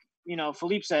like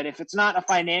Philippe said, if it's not a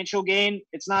financial gain,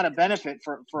 it's not a benefit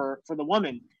for the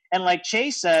woman. And like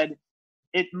Chase said,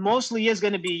 it mostly is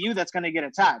going to be you that's going to get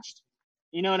attached.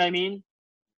 You know what I mean?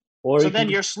 or So you then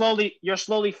can- you're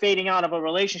slowly fading out of a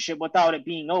relationship without it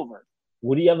being over.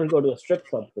 would you ever go to a strip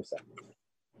club for sex?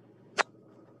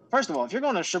 First of all, if you're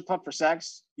going to a strip club for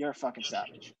sex, you're a fucking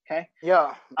savage. Okay.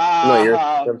 Yeah. No,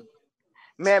 you're-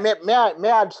 May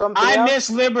I add something I else? miss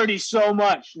Liberty so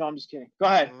much. No, I'm just kidding. Go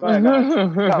ahead.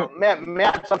 No, may I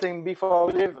add something before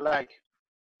we leave? Like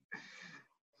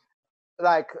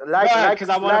ahead, 'cause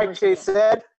I wanna like Chase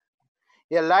said,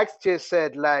 yeah, like Chase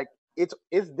said, like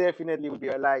it's definitely would be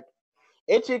like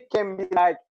a chick can be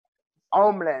like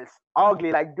homeless,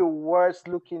 ugly, like the worst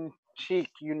looking chick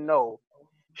you know.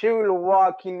 She will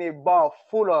walk in a bar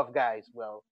full of guys,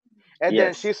 well. And then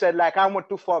Yes. she said, like, I want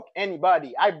to fuck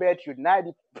anybody. I bet you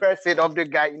 90% of the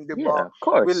guy in the Yeah, bar of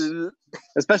course. will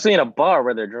Especially in a bar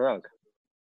where they're drunk.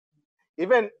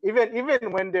 even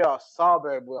when they are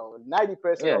sober, well,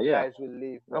 90% Yeah, of yeah. guys will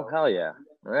leave. Oh Well. hell yeah.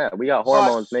 Yeah, we got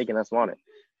hormones making us want it.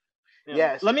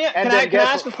 Yes. Let me. And Can I then guess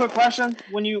ask a quick question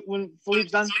when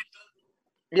Philippe's done?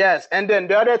 Yes, and then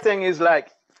the other thing is like,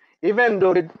 even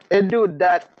though a dude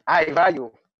that I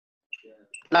value,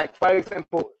 like for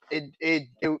example, a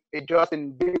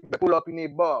Justin Bieber pull up in a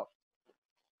bar.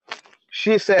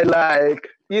 He said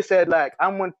like, I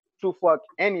want to fuck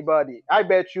anybody. I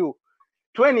bet you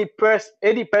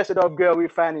 80% of girls will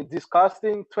find it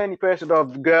disgusting. 20%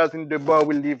 of girls in the bar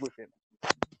will live with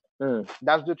him.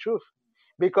 That's the truth.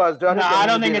 Because the other No, thing I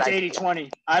don't will think be it's like,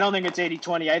 80-20. I don't think it's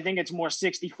 80-20. I think it's more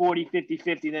 60-40,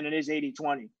 50-50 than it is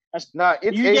 80-20. no,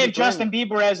 it's You 80-20. gave Justin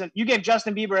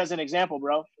Bieber as an example,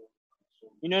 bro.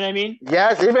 You know what I mean?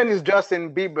 Yes, even if it's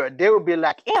Justin Bieber, they will be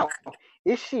like, ew,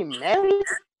 is she married?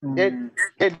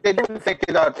 They don't think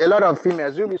a lot of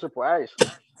females. You'll be surprised.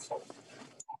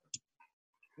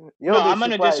 No, I'm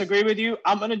going to disagree with you.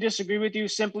 I'm going to disagree with you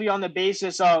simply on the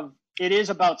basis of it is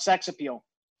about sex appeal.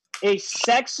 A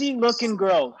sexy looking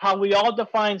girl, how we all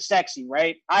define sexy,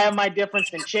 right? I have my difference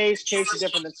than Chase. Chase is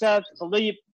different than Seth,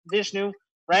 Philippe, Vishnu,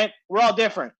 right? We're all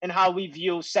different in how we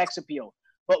view sex appeal.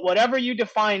 But whatever you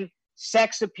define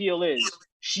sex appeal is,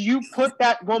 you put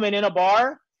that woman in a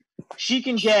bar, she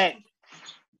can get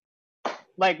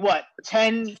like what?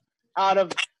 10 out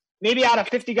of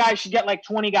 50 guys, she get like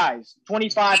 20 guys,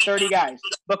 25, 30 guys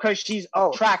because she's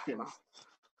attractive,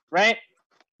 right?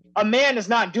 A man is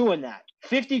not doing that.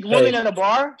 50 women in a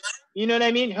bar, you know what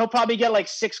I mean? He'll probably get like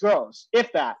 6 girls,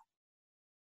 if that.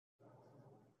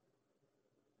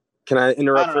 Can I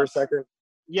interrupt for a second?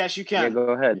 Yes, you can. Yeah, go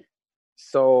ahead.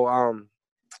 So,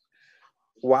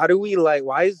 why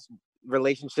is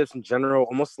relationships in general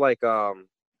almost like a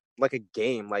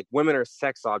game? Like women are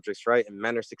sex objects, right? And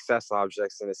men are success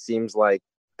objects. And it seems like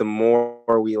the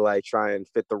more we like try and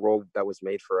fit the role that was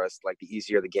made for us, like the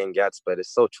easier the game gets. But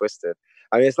it's so twisted.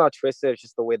 I mean, it's not twisted. It's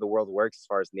just the way the world works as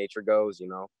far as nature goes, you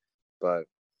know. But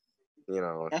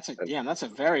that's a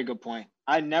very good point.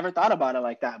 I never thought about it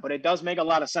like that, but it does make a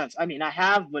lot of sense. I mean, I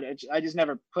have, but I just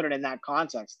never put it in that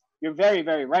context. You're very,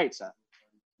 very right, Seth.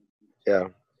 Yeah.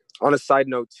 On a side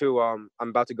note too, I'm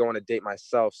about to go on a date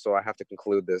myself, so I have to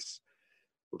conclude this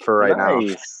for right now.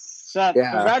 Seth,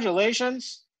 Yeah.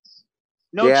 Congratulations.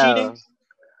 No cheating.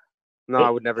 No, I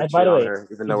would never cheat on her,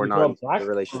 even though we're not in a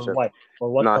relationship.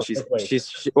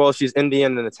 No, she's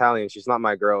Indian and Italian. She's not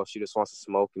my girl. She just wants to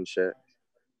smoke and shit.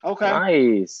 Okay.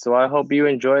 Nice. So I hope you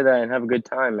enjoy that and have a good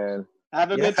time, man.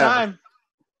 Have a good time.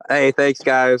 Hey, thanks,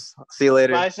 guys. See you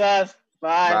later. Bye, Seth.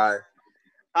 Bye.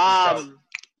 Bye.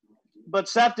 But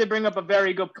Seth did bring up a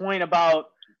very good point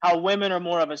about how women are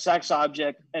more of a sex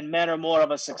object and men are more of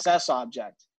a success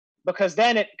object. Because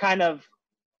then it kind of,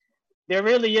 there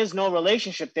really is no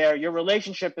relationship there. Your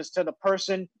relationship is to the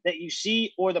person that you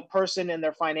see or the person in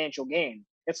their financial gain.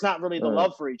 It's not really the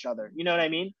love for each other. You know what I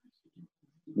mean?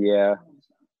 Yeah.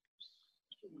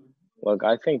 Look,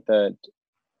 I think that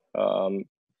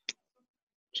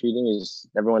cheating is,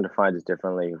 everyone defines it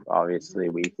differently. Obviously,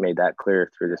 we've made that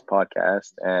clear through this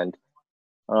podcast. And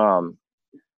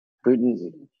but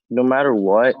no matter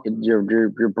what, you're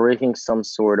breaking some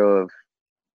sort of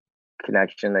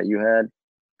connection that you had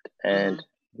and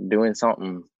doing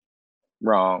something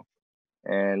wrong.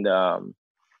 And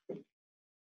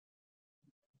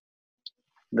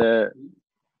there's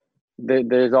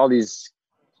all these,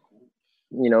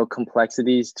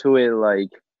 complexities to it, like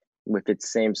if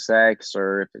it's same sex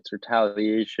or if it's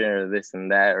retaliation or this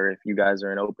and that, or if you guys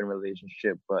are in an open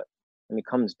relationship. But when it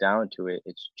comes down to it,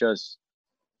 it's just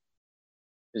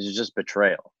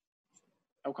betrayal.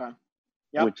 Okay.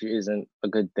 Yep. Which isn't a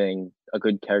good thing, a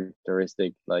good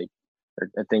characteristic, like, or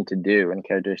a thing to do and a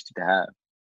characteristic to have.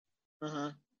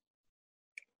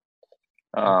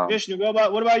 Vishnu,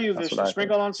 what about you, Vishnu?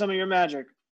 Sprinkle on some of your magic.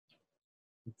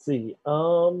 Let's see.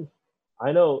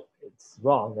 I know it's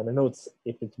wrong, and I know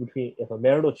if a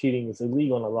marital cheating is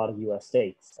illegal in a lot of U.S.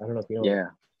 states. I don't know if you know. Yeah,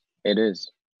 it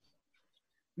is.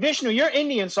 Vishnu, you're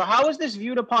Indian, so how is this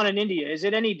viewed upon in India? Is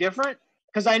it any different?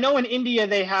 Because I know in India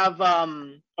they have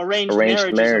arranged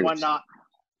marriages and whatnot.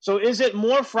 So is it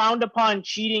more frowned upon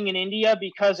cheating in India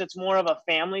because it's more of a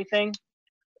family thing?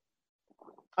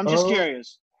 I'm just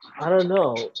curious. I don't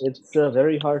know. It's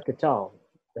very hard to tell.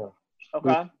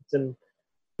 Okay. And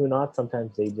who not?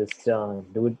 Sometimes they just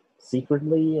do it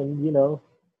secretly and get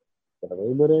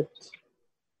away with it.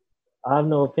 I have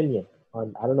no opinion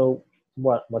on. I don't know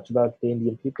much about the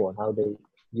Indian people and how they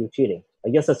view cheating. I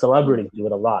guess the celebrities do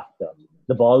it a lot, though.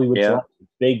 The Bollywood,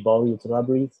 big Bollywood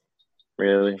celebrities.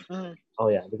 Really? Oh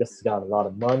yeah, because it's got a lot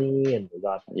of money and they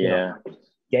got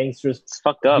gangsters. It's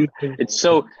fucked up. It's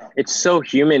so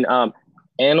human.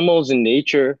 Animals in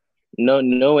nature,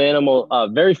 no animal.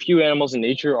 Very few animals in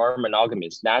nature are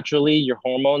monogamous. Naturally, your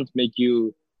hormones make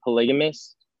you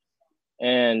polygamous,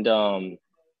 and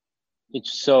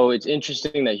it's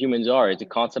interesting that humans are. It's a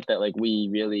concept that like we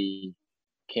really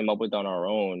came up with on our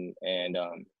own, and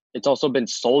it's also been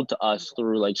sold to us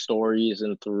through like stories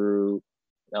and through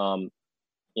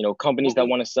companies that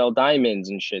want to sell diamonds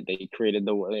and shit. They created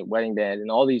the wedding band and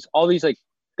all these like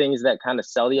things that kind of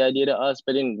sell the idea to us.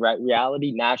 But in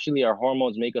reality, naturally, our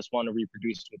hormones make us want to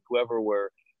reproduce with whoever we're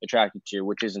attracted to,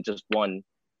 which isn't just one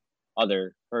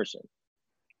other person.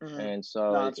 And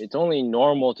so it's only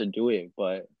normal to do it,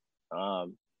 but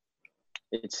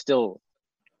it still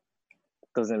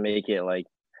doesn't make it like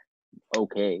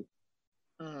okay.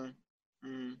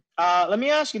 Let me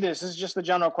ask you this. This is just a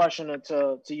general question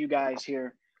to you guys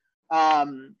here. I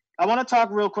want to talk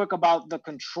real quick about the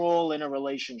control in a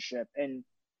relationship and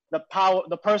the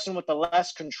person with the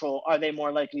less control. Are they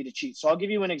more likely to cheat? So I'll give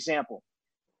you an example.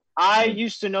 I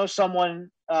used to know someone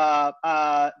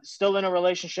still in a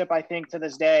relationship, I think, to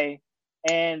this day.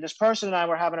 And this person and I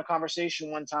were having a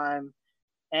conversation one time.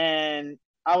 And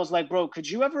I was like, bro, could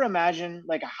you ever imagine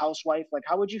like a housewife? Like,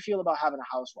 how would you feel about having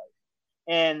a housewife?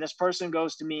 And this person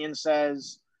goes to me and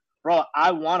says, bro,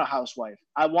 I want a housewife.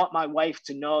 I want my wife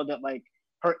to know that like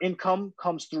her income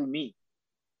comes through me.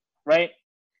 Right.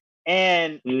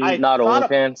 And not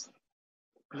OnlyFans.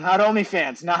 Not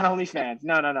OnlyFans.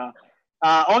 No.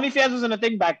 OnlyFans wasn't a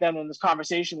thing back then when this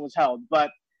conversation was held. But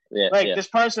this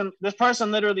person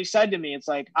literally said to me, it's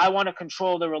like, I want to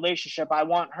control the relationship. I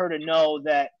want her to know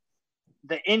that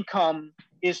the income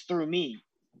is through me.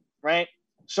 Right.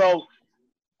 So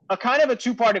a kind of a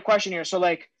two-parted question here. So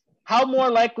like, how more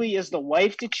likely is the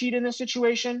wife to cheat in this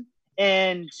situation?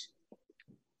 And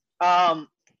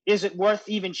is it worth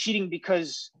even cheating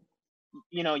because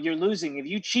you're losing? If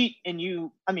you cheat and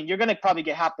you're gonna probably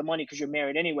get half the money because you're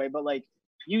married anyway, but like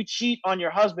you cheat on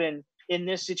your husband in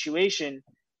this situation,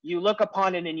 you look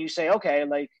upon it and you say, okay,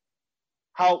 like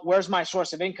where's my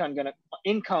source of income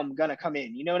gonna come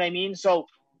in? You know what I mean? So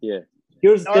Yeah.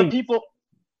 Here's the thing. people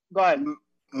go ahead.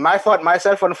 My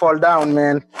cell phone fall down,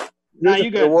 man. Nah,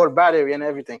 you The good. whole battery and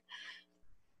everything.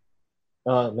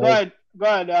 Go ahead,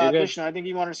 Krishna. I think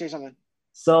you want to say something.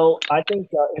 So I think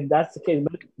if that's the case,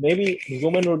 maybe the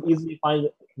woman would easily find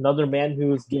another man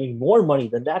who's giving more money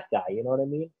than that guy. You know what I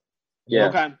mean? Yeah.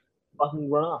 Okay. Fucking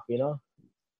run off,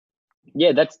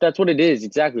 Yeah, that's what it is.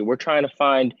 Exactly. We're trying to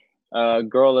find a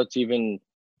girl that's even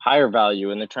higher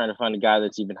value, and they're trying to find a guy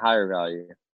that's even higher value.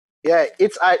 Yeah,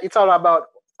 it's all about,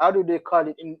 how do they call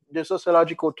it in the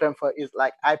sociological term for is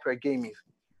like hypergaming.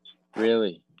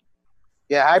 Really?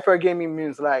 Yeah, hypergaming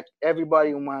means like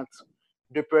everybody wants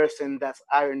the person that's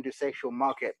higher in the sexual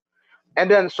market. And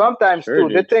then sometimes too,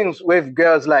 the things with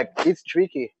girls, like, it's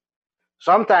tricky.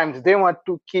 Sometimes they want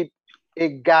to keep a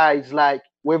guys like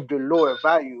with the lower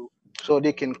value so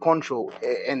they can control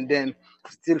and then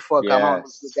still fuck around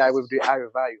with the guy with the higher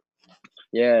value.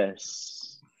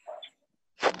 Yes.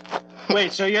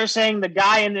 Wait, so you're saying the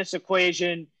guy in this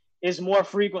equation is more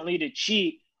frequently to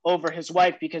cheat over his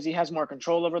wife because he has more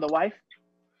control over the wife?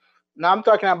 Now I'm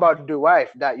talking about the wife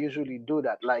that usually do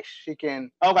that. Like, she can.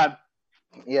 Okay.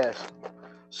 Yes.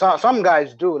 So some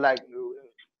guys do, like,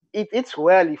 it's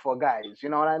rarely for guys, you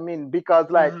know what I mean? Because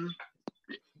like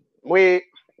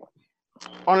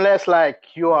unless like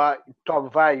you are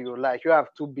top value, like you have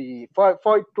to be for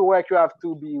it to work, you have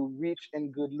to be rich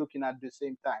and good looking at the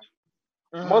same time.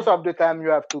 Most of the time you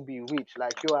have to be rich,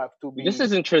 like you have to be. This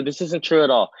isn't true at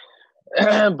all.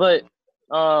 But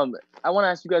I want to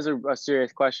ask you guys a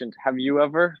serious question. Have you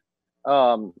ever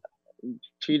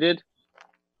cheated?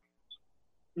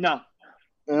 No.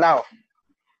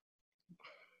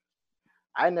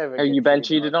 I never. Have you been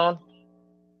cheated on?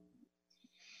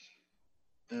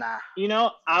 Nah.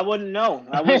 I wouldn't know.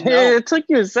 It took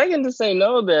you a second to say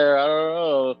no there. I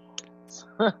don't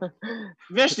know.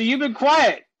 Vista, you've been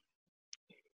quiet.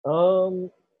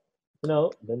 Been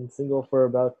single for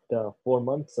about 4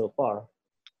 months so far.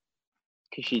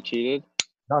 Cause she cheated?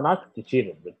 No, not she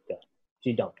cheated, but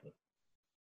she dumped me.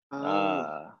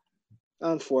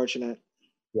 Unfortunate.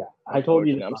 Yeah, I told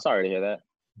you. I'm sorry to hear that.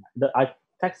 I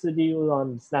texted you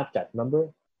on Snapchat, remember?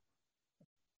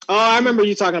 Oh, I remember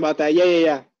you talking about that.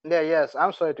 Yeah. Yeah, yes.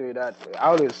 I'm sorry to hear that. I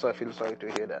always feel sorry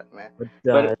to hear that, man. But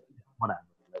whatever. Like,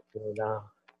 you know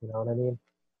what I mean?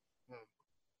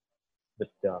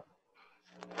 But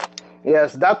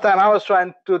yes, that time I was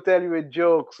trying to tell you a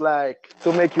jokes like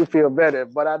to make you feel better,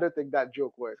 but I don't think that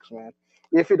joke works, man.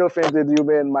 If it offended you,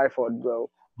 man, my fault, bro.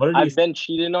 I've been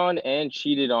cheated on and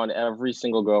cheated on every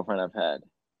single girlfriend I've had.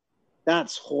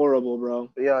 That's horrible, bro.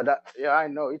 Yeah, I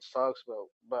know it sucks, bro.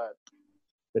 But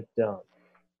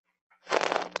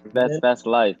that's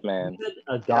life, man.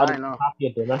 I know.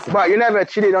 But you never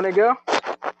cheated on a girl?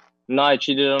 No, I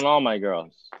cheated on all my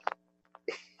girls.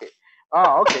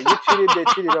 Oh, okay. You cheated, they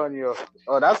cheated on you.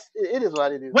 Oh, it is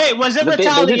what it is. Wait, was it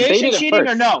retaliation cheating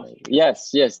or no?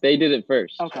 Yes, they did it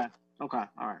first. Okay, all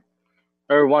right.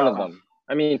 Or one of them.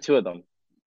 I mean, two of them.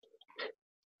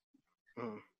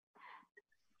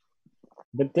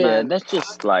 But that's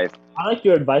just life. I like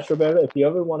your advice, Roberto. If you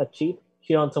ever want to cheat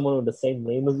on someone with the same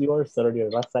name as yours, so that you're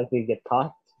less likely to get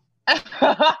caught.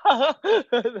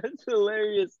 That's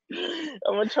hilarious.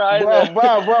 I'm gonna try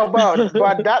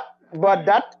that. But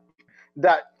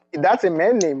that's a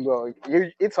man name, bro.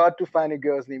 It's hard to find a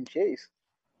girl's name Chase.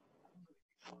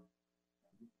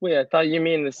 Wait, I thought you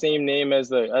mean the same name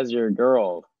as your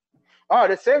girl. Oh,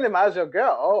 the same name as your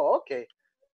girl. Oh, okay.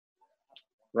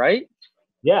 Right?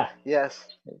 Yeah. Yes.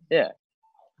 Yeah.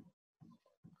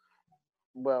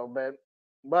 Well,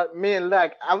 but me,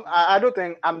 like, I don't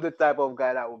think I'm the type of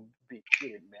guy that would be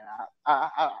cheated, man.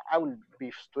 I would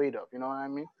be straight up. You know what I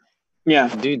mean?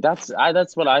 Yeah, dude. That's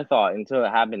what I thought until it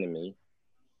happened to me.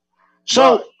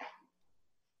 So,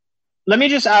 let me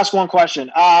just ask one question.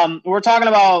 We're talking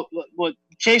about what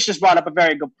Chase just brought up a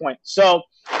very good point. So,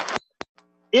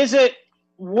 is it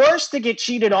worse to get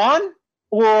cheated on,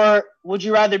 or would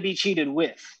you rather be cheated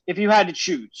with if you had to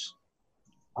choose?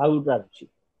 I would rather cheat.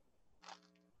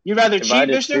 You'd rather cheat,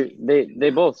 Mister? They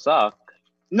both suck.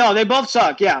 No, they both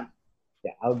suck. Yeah.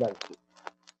 Yeah, I would rather cheat.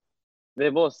 They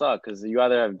both suck because you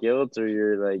either have guilt or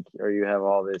you have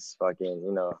all this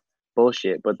fucking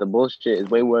bullshit. But the bullshit is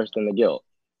way worse than the guilt.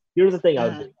 Here's the thing I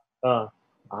would do.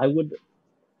 I would,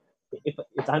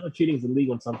 if I know cheating is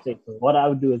illegal in some states, so what I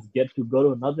would do is get to go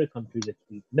to another country to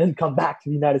cheat, then come back to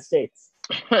the United States.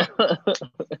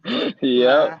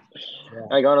 Yeah, Yeah.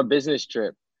 like on a business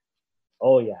trip.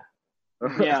 Oh yeah,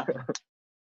 Yeah.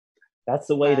 that's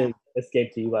the way to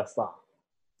escape to U.S. law.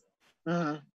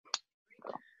 Hmm.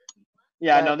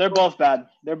 Yeah, no, they're both bad.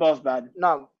 They're both bad.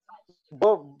 No,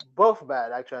 both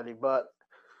bad actually, but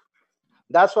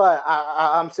that's why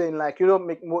I'm saying like you don't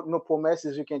make no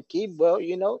promises you can keep. Well,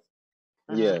 you know,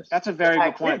 Yes. That's a very good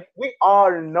like point. we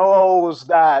all knows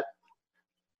that.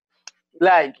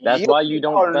 Like That's you why you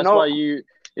all don't. That's know. why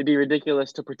it'd be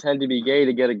ridiculous to pretend to be gay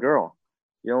to get a girl.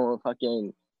 You don't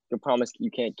fucking you promise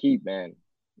you can't keep, man.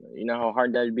 You know how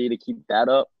hard that'd be to keep that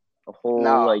up, a whole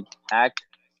No, like act.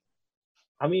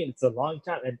 I mean, it's a long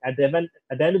time. And at the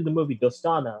end of the movie,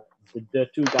 Dostana, the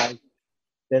two guys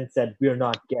then said, "We're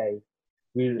not gay."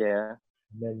 We're Yeah,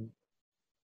 then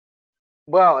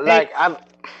well, Hey, like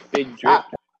big drip.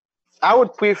 I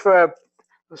would prefer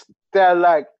tell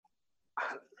like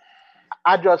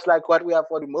I just like what we have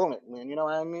for the moment, man. You know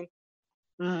what I mean?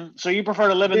 So you prefer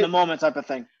to live in the moment type of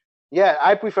thing? Yeah,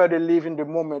 I prefer to live in the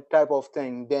moment type of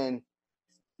thing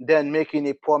than making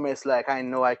a promise like I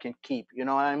know I can keep. You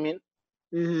know what I mean?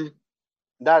 Mm-hmm.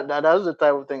 That's the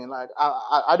type of thing. Like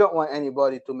I don't want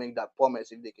anybody to make that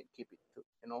promise if they can keep it. Too,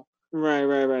 you know?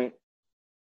 Right.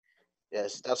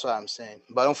 Yes, that's what I'm saying.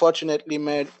 But unfortunately,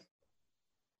 man,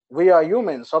 we are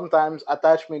human. Sometimes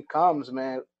attachment comes,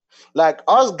 man. Like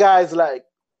us guys, like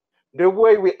the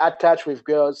way we attach with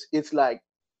girls, it's like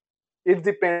it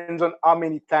depends on how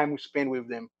many time we spend with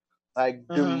them. Like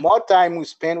the Mm-hmm. more time we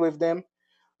spend with them,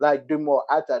 like the more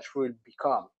attached we'll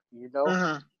become. You know,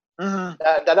 Mm-hmm.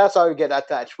 that's how you get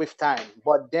attached with time.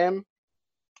 But them,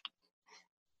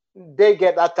 they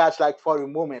get attached like for a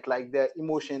moment, like their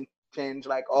emotion change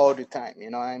like all the time.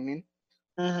 You know what I mean?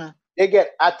 Mm-hmm. They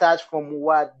get attached from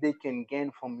what they can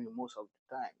gain from you most of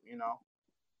the time. You know?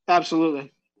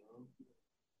 Absolutely.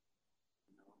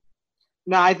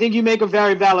 Now, I think you make a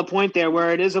very valid point there,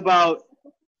 where it is about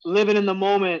living in the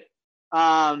moment,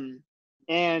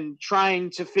 and trying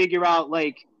to figure out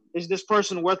like, is this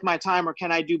person worth my time, or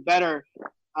can I do better?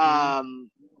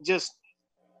 Just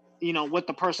with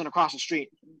the person across the street.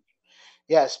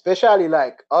 Yeah, especially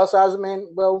like us as men.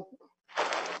 Well,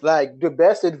 like the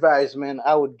best advice, man,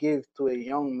 I would give to a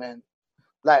young man,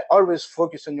 like always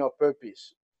focus on your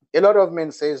purpose. A lot of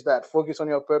men says that focus on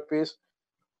your purpose.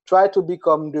 Try to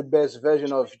become the best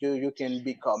version of you can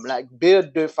become. Like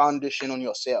build the foundation on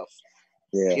yourself.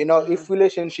 Yeah, You know, if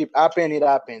relationship happen, it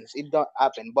happens. It don't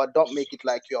happen, but don't make it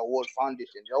like your whole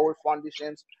foundation. Your whole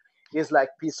foundations is like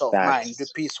peace of mind, the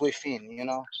facts. peace within. You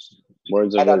know,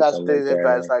 Words I of thought that's wisdom right the there,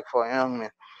 advice man. like for a young man.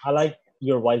 I like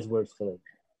your wise words, Philip.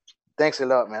 Thanks a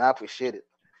lot, man. I appreciate it.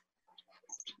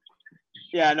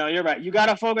 Yeah, no, you're right. You got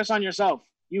to focus on yourself.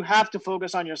 You have to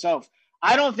focus on yourself.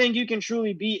 I don't think you can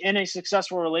truly be in a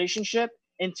successful relationship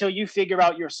until you figure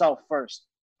out yourself first.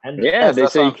 And Yeah, Yes, they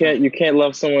that's say what you I'm saying. can't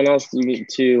love someone else. You need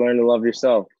to learn to love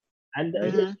yourself. here's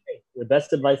the thing. The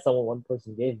best advice one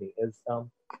person gave me is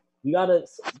you gotta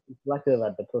be selective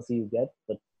at the pussy you get,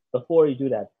 but before you do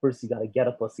that, first you gotta get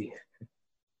a pussy.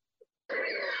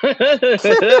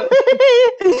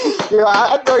 Yo,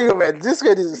 I know you, man. This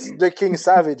kid is the King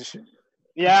Savage.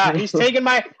 Yeah, he's taking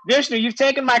my Vishnu. You've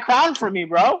taken my crown from me,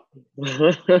 bro.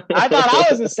 I thought I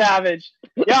was a savage.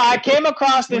 Yeah, I came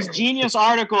across this genius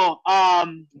article.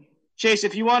 Chase,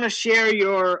 if you want to share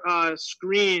your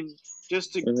screen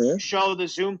just to show the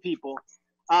Zoom people,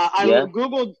 I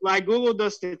googled the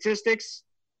statistics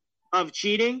of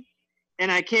cheating,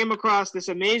 and I came across this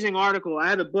amazing article. I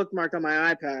have it bookmarked on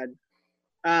my iPad.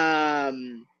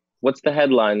 What's the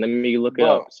headline? Let me look it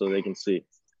up so they can see.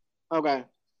 Okay.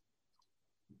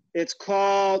 It's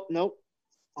called. Nope.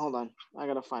 Hold on. I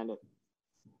gotta find it.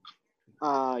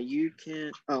 You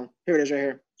can. Oh, here it is, right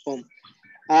here. Boom.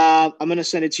 I'm gonna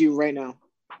send it to you right now.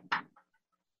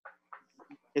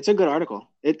 It's a good article.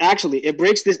 It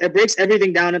breaks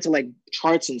everything down into like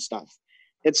charts and stuff.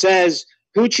 It says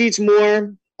who cheats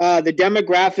more, the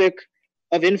demographic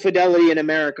of infidelity in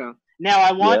America. Now,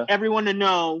 I want everyone to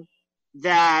know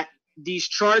that these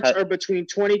charts are between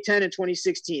 2010 and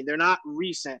 2016. They're not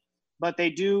recent, but they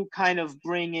do kind of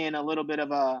bring in a little bit of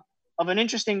an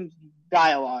interesting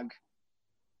dialogue.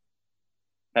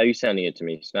 How are you sending it to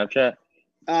me? Snapchat?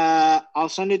 I'll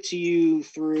send it to you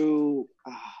through.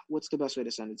 What's the best way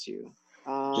to send it to you?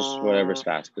 Just whatever's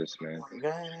fastest, man.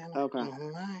 Okay.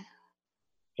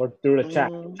 Or through the chat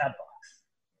box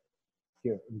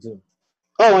here in Zoom.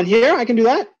 Oh, on here I can do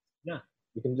that. Yeah,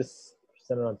 you can just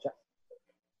send it on chat.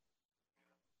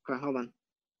 Okay, hold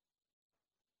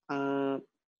on.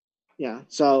 Yeah.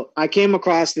 So I came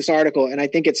across this article and I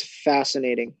think it's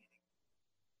fascinating.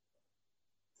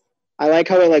 I like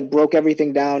how it like broke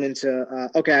everything down into.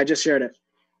 Okay, I just shared it.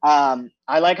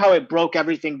 I like how it broke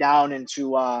everything down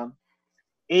into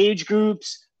age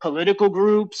groups, political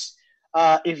groups.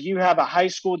 If you have a high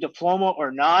school diploma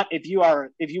or not, if you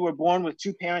were born with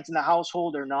two parents in the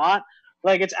household or not,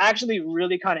 like it's actually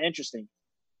really kind of interesting.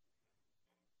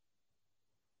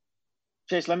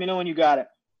 Chase, let me know when you got it.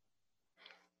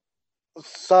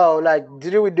 So, like,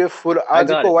 did you read the full I got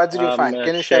it. article? What did you I'm find? gonna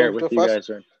Can you share share it with with us you first?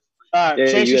 guys. Right? Yeah,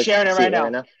 Chase you is guys sharing it see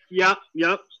right now.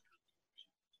 Yep.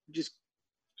 Just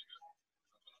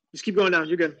keep going down.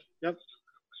 You're good. Yep.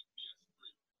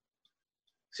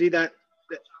 See that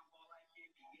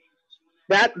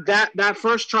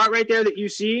first chart right there that you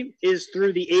see is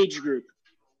through the age group.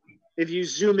 If you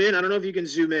zoom in, I don't know if you can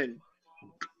zoom in.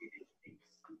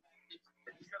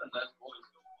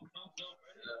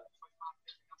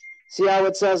 See how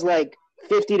it says like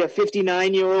 50 to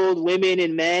 59-year-old women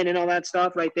and men and all that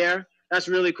stuff right there? That's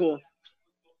really cool.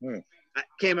 I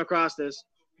came across this.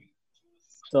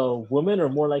 So women are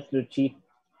more likely to cheat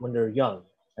when they're young,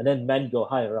 and then men go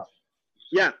higher up.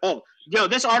 Yeah. Oh, yo,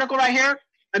 this article right here,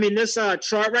 I mean, this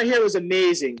chart right here was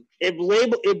amazing.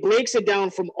 It breaks it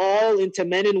down from all into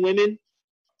men and women.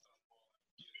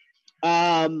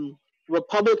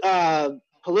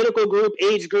 Political group,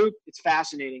 age group. It's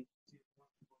fascinating.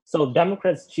 So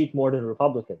Democrats cheat more than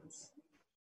Republicans.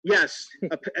 Yes.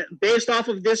 Based off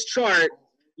of this chart,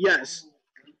 yes.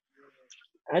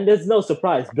 And there's no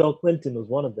surprise. Bill Clinton was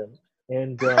one of them.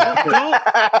 And don't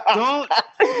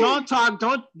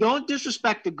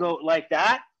disrespect the GOAT like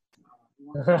that.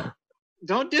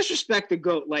 Don't disrespect the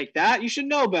GOAT like that. You should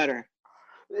know better.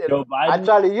 Joe Biden.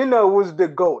 Actually, you know who's the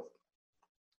GOAT?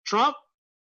 Trump?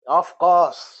 Of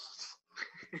course.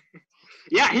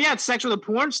 Yeah, he had sex with a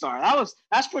porn star.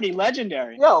 That's pretty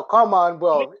legendary. Yo, come on,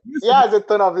 bro. He has a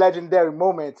ton of legendary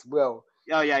moments, bro.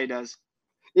 Oh yeah, he does.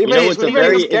 Even his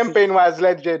campaign was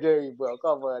legendary, bro.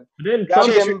 Come on.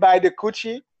 Grab him by the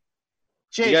coochie.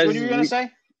 Chase, what are you gonna say?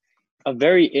 A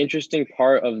very interesting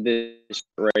part of this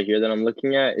right here that I'm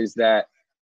looking at is that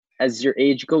as your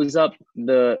age goes up,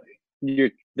 the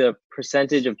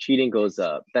percentage of cheating goes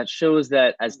up. That shows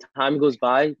that as time goes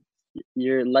by,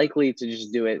 you're likely to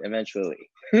just do it eventually.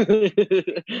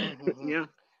 Yeah.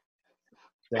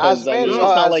 As men or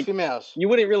as females? You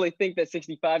wouldn't really think that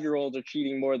 65-year-olds are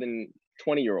cheating more than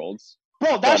 20-year-olds.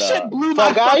 Bro, that shit blew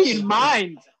my fucking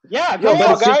mind. Yeah, but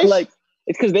it's just like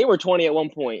it's because they were 20 at one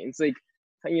point. It's like,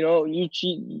 you know, you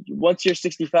cheat once you're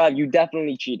 65, you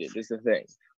definitely cheated. Is the thing.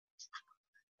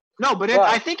 No, but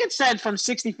I think it said from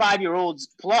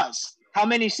 65-year-olds plus. How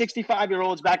many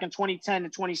 65-year-olds back in 2010 to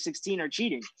 2016 are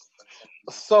cheating?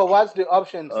 So what's the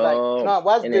options?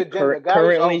 What's the gender?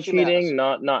 Currently cheating,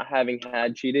 not having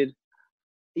had cheated.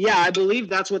 Yeah, I believe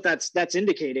that's what that's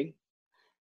indicating.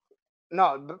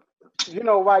 No, you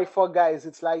know why for guys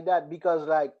it's like that? Because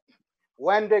like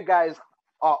when the guys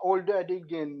are older, they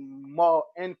gain more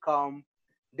income,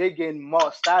 they gain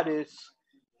more status,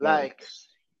 like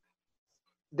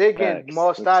they gain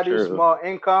more status, more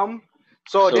income,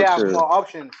 so they have more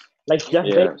options. Like Jeff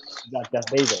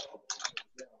Bezos.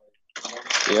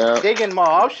 Yeah. They get more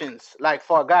options, like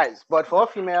for guys, but for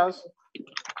females,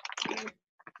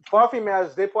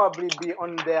 they probably be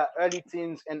on their early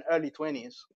teens and early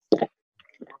 20s.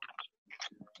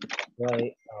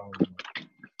 Right.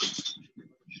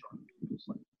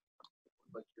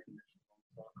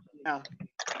 Yeah.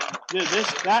 Dude,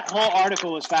 that whole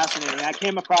article was fascinating. I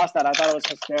came across that. I thought it was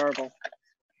hysterical.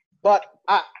 But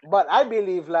I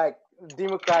believe like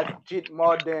Democrats cheat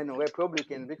more than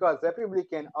Republicans because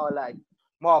Republicans are like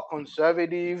more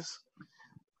conservatives.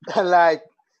 Like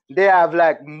they have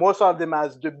like most of them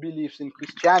has the beliefs in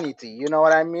Christianity. You know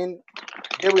what I mean?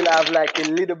 They will have like a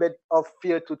little bit of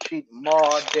fear to cheat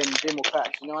more than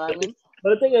Democrats. You know what I mean?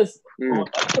 But the thing is, I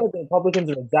feel like the Republicans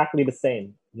are exactly the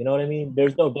same. You know what I mean?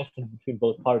 There's no difference between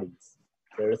both parties.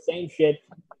 They're the same shit.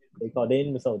 They call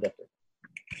them so different.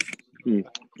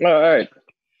 All right.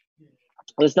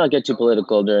 Let's not get too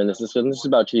political during this discussion. This is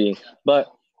about cheating. But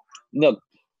look,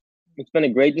 it's been a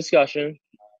great discussion.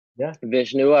 Yeah.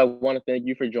 Vishnu, I want to thank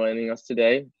you for joining us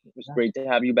today. It was great to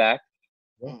have you back.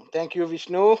 Yeah. Thank you,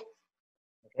 Vishnu.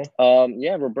 Okay.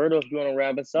 Yeah, Roberto, if you want to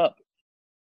wrap us up.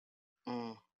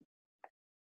 Mr.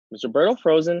 Roberto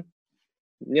frozen.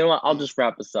 You know what? I'll just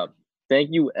wrap us up.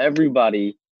 Thank you,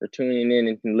 everybody, for tuning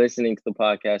in and listening to the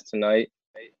podcast tonight.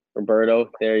 Roberto,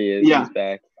 there he is. Yeah. He's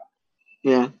back.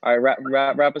 Yeah. All right,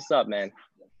 wrap us up, man.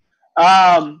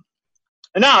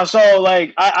 No, so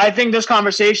like I think this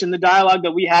conversation, the dialogue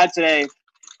that we had today,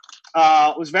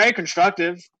 was very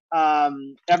constructive.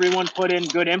 Everyone put in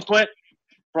good input,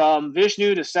 from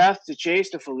Vishnu to Seth to Chase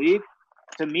to Philippe.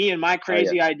 to me and my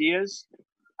crazy ideas.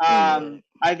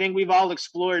 I think we've all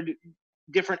explored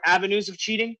different avenues of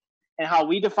cheating and how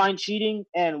we define cheating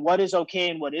and what is okay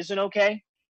and what isn't okay.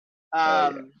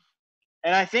 And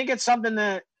I think it's something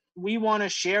that we want to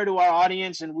share to our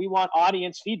audience, and we want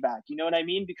audience feedback. You know what I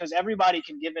mean? Because everybody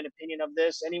can give an opinion of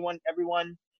this. Everyone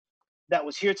that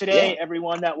was here today,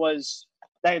 everyone that is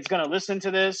going to listen to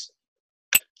this,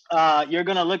 you're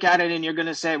going to look at it and you're going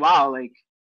to say, wow, like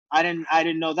I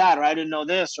didn't know that, or I didn't know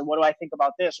this, or what do I think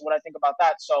about this, or what I think about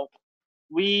that. So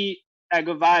we at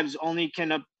Good Vibes only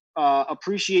can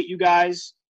appreciate you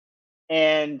guys,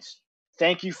 and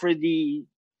thank you for the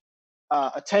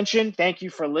attention. Thank you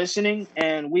for listening,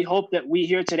 and we hope that we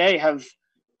here today have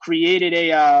created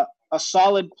a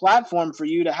solid platform for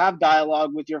you to have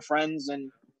dialogue with your friends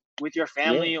and with your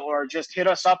family, or just hit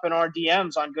us up in our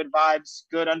DMs on Good Vibes,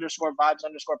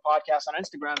 good_vibes_podcast on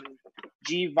Instagram, and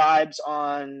G Vibes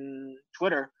on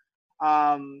Twitter,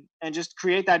 and just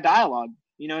create that dialogue.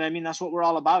 You know what I mean? That's what we're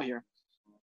all about here.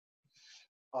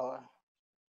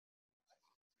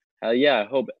 I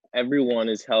hope everyone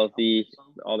is healthy.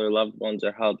 All their loved ones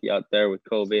are healthy out there with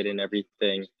COVID and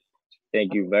everything.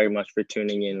 Thank you very much for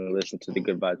tuning in and listening to the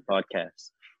Good Vibes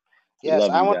podcast. Yes,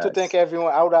 I want to thank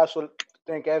everyone. I would also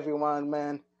thank everyone,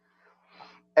 man.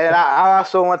 And I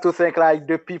also want to thank like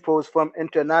the people from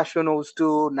internationals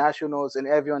to nationals and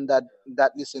everyone that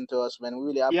listen to us, man. We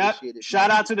really appreciate it. Shout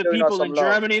out to the people in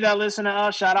Germany that listen to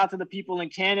us. Shout out to the people in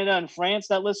Canada and France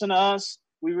that listen to us.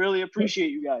 We really appreciate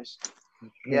you guys.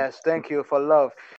 Yes, thank you for love.